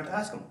totally forgot to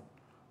ask him.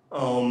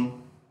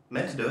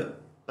 Meant to do it,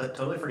 but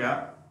totally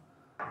forgot.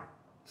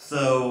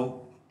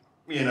 So,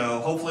 you know,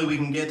 hopefully we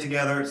can get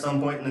together at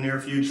some point in the near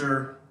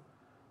future.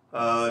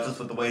 Just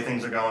with the way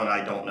things are going,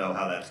 I don't know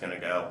how that's going to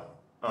go.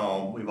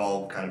 We've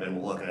all kind of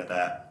been looking at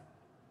that.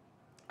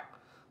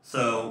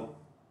 So,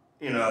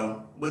 you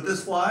know, with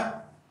this fly,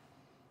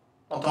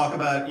 I'll talk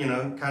about, you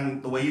know, kind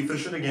of the way you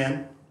fish it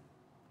again.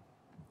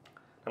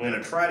 I'm going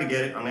to try to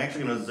get it. I'm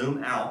actually going to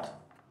zoom out.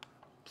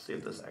 See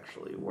if this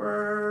actually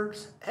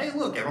works. Hey,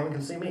 look, everyone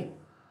can see me.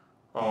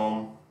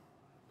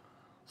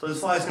 So this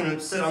fly is going to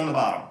sit on the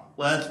bottom.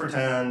 Let's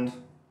pretend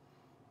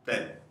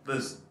that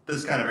this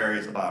kind of area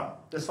is the bottom.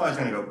 This fly is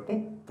going to go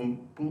boom,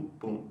 boom, boom,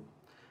 boom.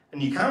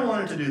 And you kind of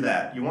want it to do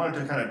that. You want it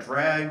to kind of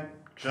drag,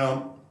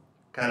 jump,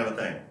 kind of a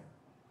thing.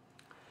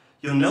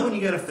 You'll know when you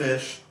get a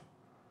fish,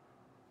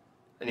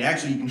 and you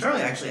can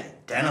generally actually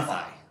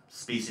identify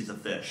species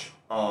of fish.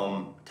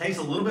 It takes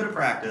a little bit of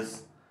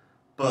practice,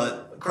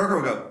 but a croaker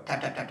will go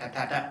tap, tap, tap, tap,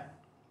 tap, tap,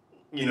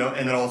 you know,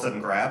 and then all of a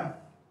sudden grab.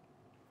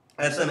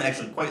 That's them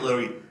actually quite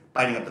literally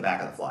biting up the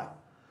back of the fly.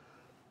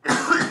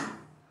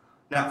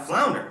 Now,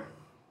 flounder.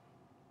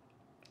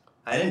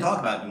 I didn't talk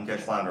about you can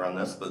catch flounder on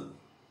this, but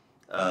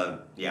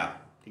yeah,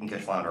 you can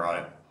catch flounder on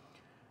it.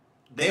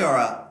 They are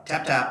a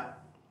tap,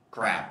 tap,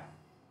 grab.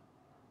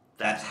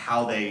 That's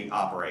how they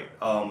operate.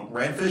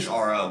 Redfish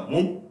are a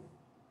whoop,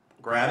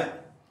 grab it.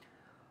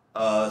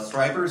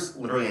 Stripers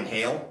literally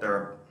inhale.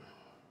 They're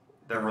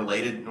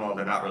related. Well,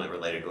 they're not really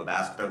related to a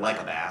bass, but they're like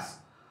a bass.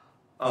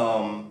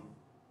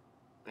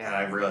 And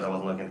I realized I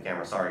wasn't looking at the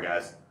camera. Sorry,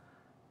 guys.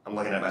 I'm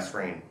looking at my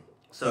screen.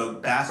 So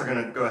bass are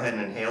going to go ahead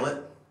and inhale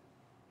it.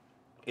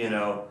 You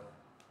know,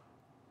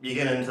 you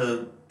get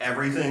into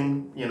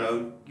everything. You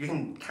know, you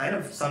can kind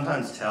of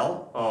sometimes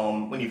tell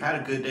when you've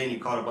had a good day and you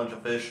caught a bunch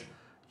of fish.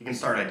 You can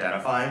start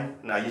identifying.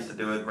 And I used to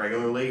do it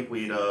regularly.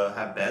 We'd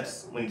have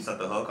bets. We'd set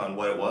the hook on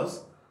what it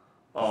was.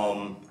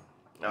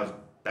 That was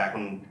back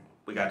when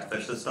we got to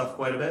fish this stuff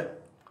quite a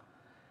bit.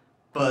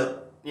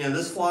 But, you know,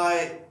 this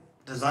fly,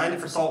 designed it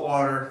for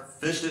saltwater,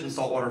 fished it in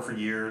saltwater for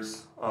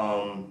years.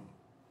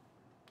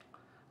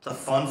 It's a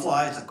fun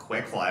fly, it's a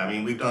quick fly. I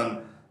mean, we've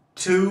done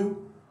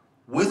 2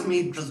 with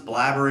me just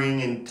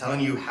blabbering and telling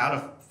you how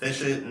to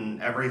fish it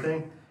and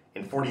everything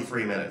in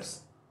 43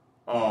 minutes.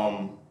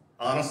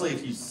 Honestly,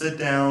 if you sit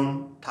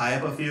down, tie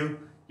up a few,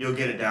 you'll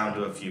get it down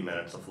to a few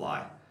minutes of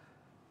fly.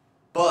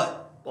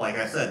 But, like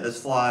I said,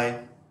 this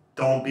fly,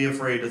 don't be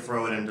afraid to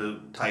throw it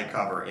into tight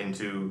cover,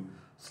 into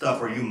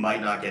stuff where you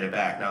might not get it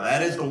back. Now,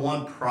 that is the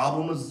one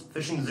problem with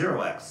fishing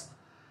 0x.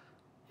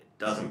 It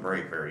doesn't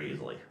break very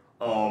easily.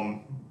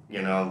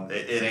 You know,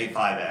 it ain't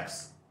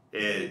 5x.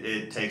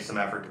 It takes some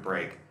effort to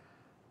break.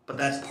 But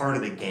that's part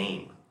of the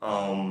game.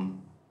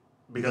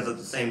 Because at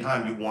the same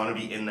time, you want to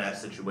be in that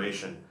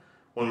situation.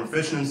 When we're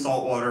fishing in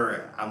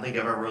saltwater, I don't think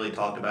I've ever really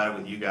talked about it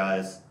with you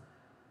guys.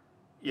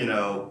 You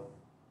know,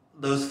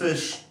 those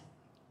fish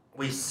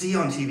we see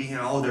on TV, you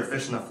know, oh, they're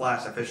fishing the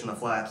flats, they're fishing the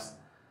flats.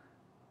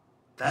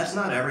 That's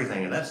not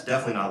everything, and that's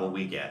definitely not what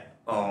we get.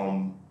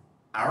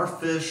 Our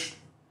fish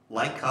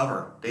like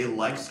cover. They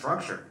like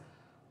structure.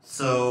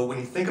 So when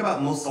you think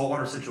about most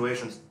saltwater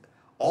situations,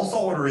 all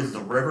saltwater is a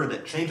river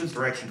that changes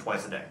direction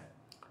twice a day.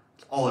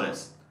 That's all it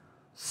is.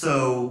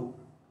 So,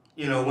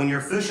 you know, when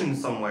you're fishing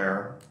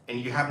somewhere and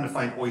you happen to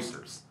find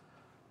oysters,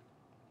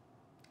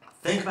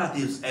 think about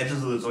these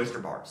edges of those oyster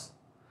bars.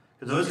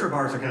 Because oyster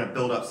bars are going to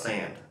build up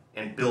sand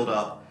and build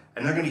up,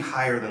 and they're going to be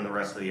higher than the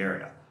rest of the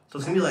area. So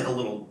it's going to be like a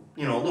little,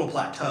 you know, a little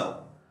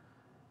plateau.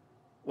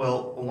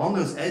 Well, along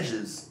those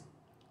edges,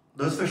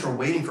 those fish are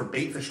waiting for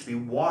bait fish to be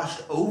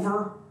washed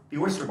over the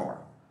oyster bar.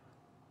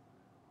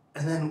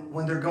 And then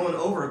when they're going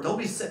over, they'll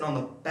be sitting on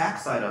the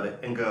backside of it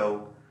and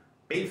go,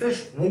 bait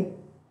fish, whoop,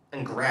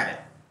 and grab it.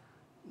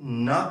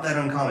 Not that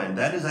uncommon.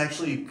 That is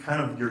actually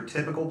kind of your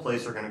typical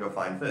place they're going to go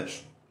find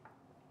fish.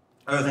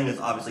 Other thing is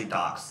obviously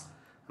docks.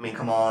 I mean,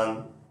 come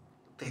on,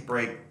 they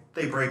break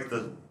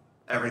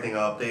everything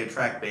up. They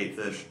attract bait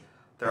fish.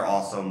 They're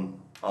awesome.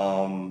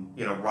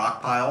 You know,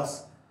 rock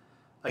piles.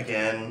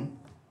 Again,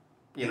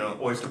 you know,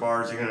 oyster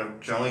bars, you're going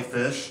to generally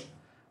fish.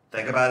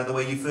 Think about it the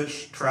way you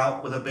fish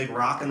trout with a big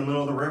rock in the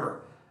middle of the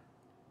river.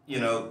 You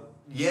know,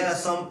 yeah,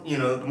 you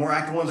know, the more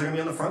active ones are going to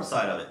be on the front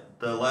side of it.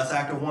 The less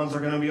active ones are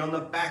going to be on the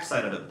back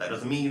side of it. That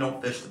doesn't mean you don't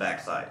fish the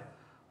back side.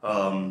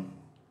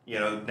 You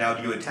know, now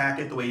do you attack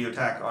it the way you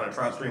attack on a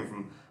trout stream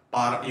from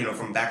bottom, you know,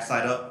 from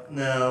backside up?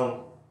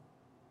 No,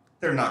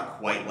 they're not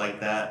quite like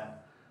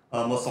that.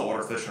 Most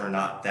saltwater fish are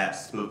not that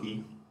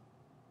spooky.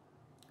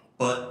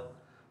 But,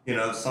 you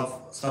know,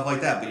 stuff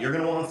like that. But you're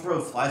going to want to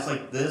throw flies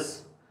like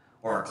this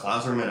or a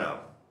clouser minnow.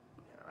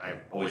 I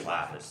always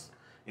laugh at this.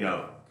 You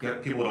know,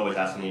 people would always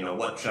ask me, you know,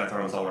 what should I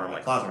throw in saltwater? I'm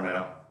like, clouser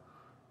minnow.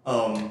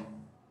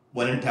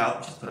 When in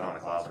doubt, just put it on a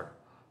clouser.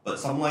 But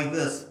something like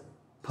this,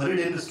 put it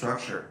into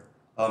structure.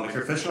 If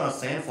you're fishing on a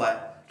sand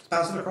flat, just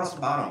bounce it across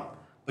the bottom.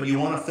 But you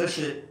want to fish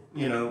it,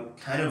 you know,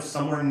 kind of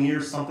somewhere near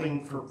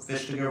something for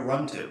fish to go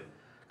run to.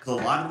 Because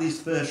a lot of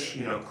these fish,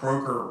 you know,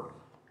 croaker,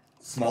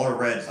 smaller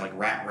reds, like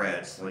rat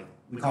reds, like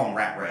we call them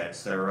rat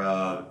reds.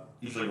 They're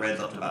usually reds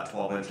up to about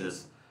 12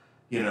 inches.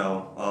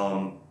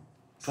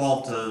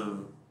 12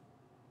 to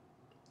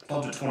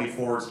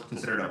 24 is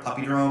considered a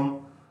puppy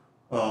drum.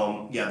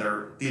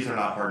 These are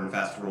not hard and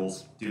fast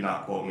rules. Do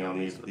not quote me on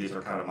these, but these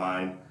are kind of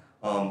mine.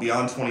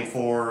 Beyond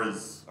 24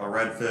 is a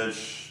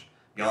redfish.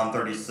 Beyond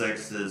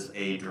 36 is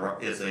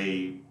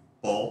a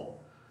bull.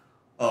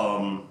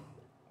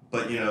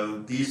 But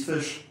these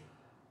fish,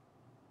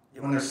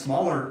 when they're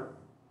smaller,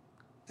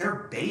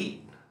 they're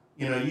bait.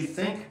 You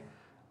think,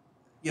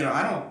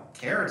 I don't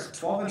care. It's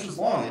 12 inches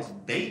long. It's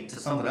bait to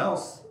something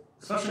else,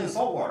 especially in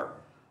saltwater.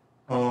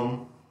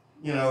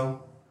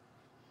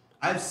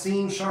 I've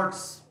seen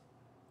sharks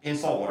in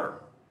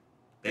saltwater.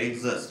 They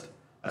exist.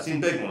 I've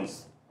seen big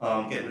ones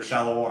get into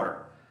shallow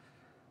water.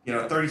 A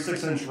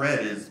 36-inch red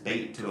is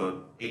bait to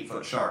an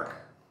 8-foot shark.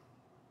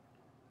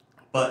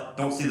 But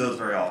don't see those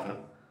very often,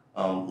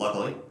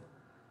 luckily.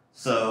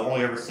 So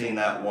only ever seen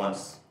that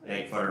once, an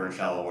 8-footer in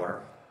shallow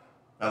water.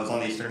 That was on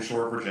the eastern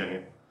shore of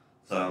Virginia.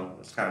 So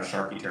it's kind of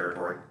sharky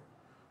territory.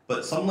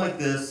 But something like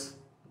this,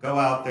 go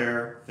out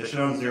there, fish it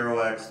on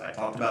 0x. I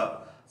talked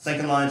about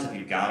sinking lines. If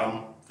you've got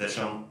them, fish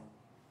them.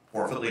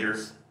 4-foot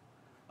leaders.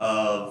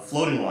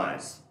 Floating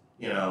lines.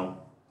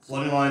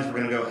 Floating lines, we're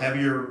going to go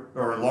heavier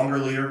or longer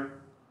leader.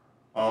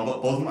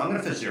 But both of them, I'm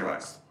going to fish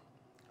 0x.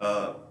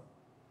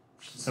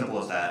 Simple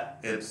as that.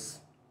 It's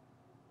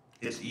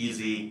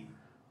easy.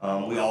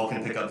 We all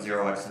can pick up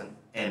 0x in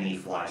any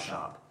fly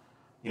shop.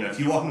 If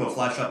you walk into a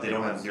fly shop, they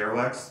don't have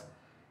 0x,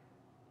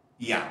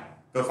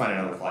 go find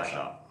another fly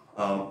shop.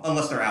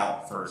 Unless they're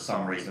out for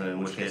some reason,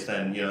 in which case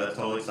then, that's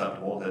totally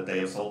acceptable that they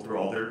have sold through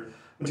all their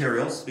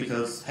materials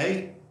because,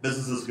 hey,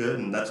 business is good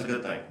and that's a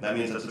good thing. That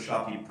means that's a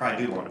shop you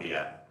probably do want to be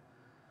at.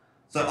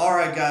 So, all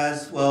right,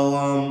 guys. Well,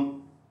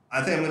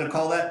 I think I'm going to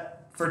call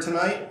that for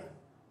tonight.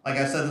 Like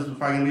I said, this was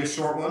probably going to be a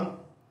short one.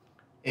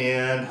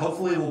 And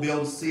hopefully we'll be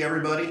able to see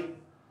everybody.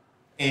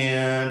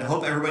 And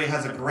hope everybody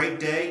has a great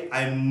day.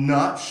 I'm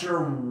not sure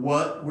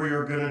what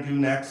we're going to do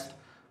next.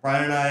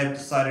 Brian and I have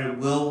decided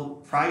we'll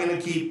probably going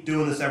to keep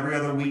doing this every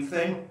other week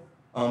thing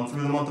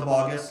through the month of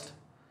August.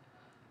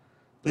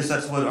 At least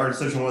that's what our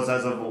decision was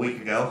as of a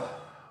week ago.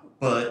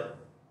 But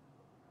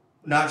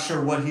not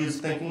sure what he's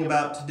thinking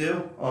about to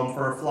do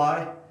for a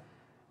fly.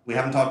 We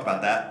haven't talked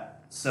about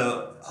that.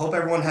 So hope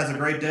everyone has a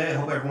great day.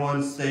 Hope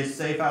everyone stays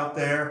safe out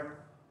there.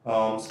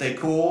 Stay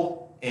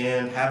cool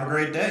and have a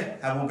great day.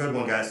 Have a good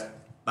one, guys.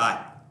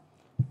 Bye.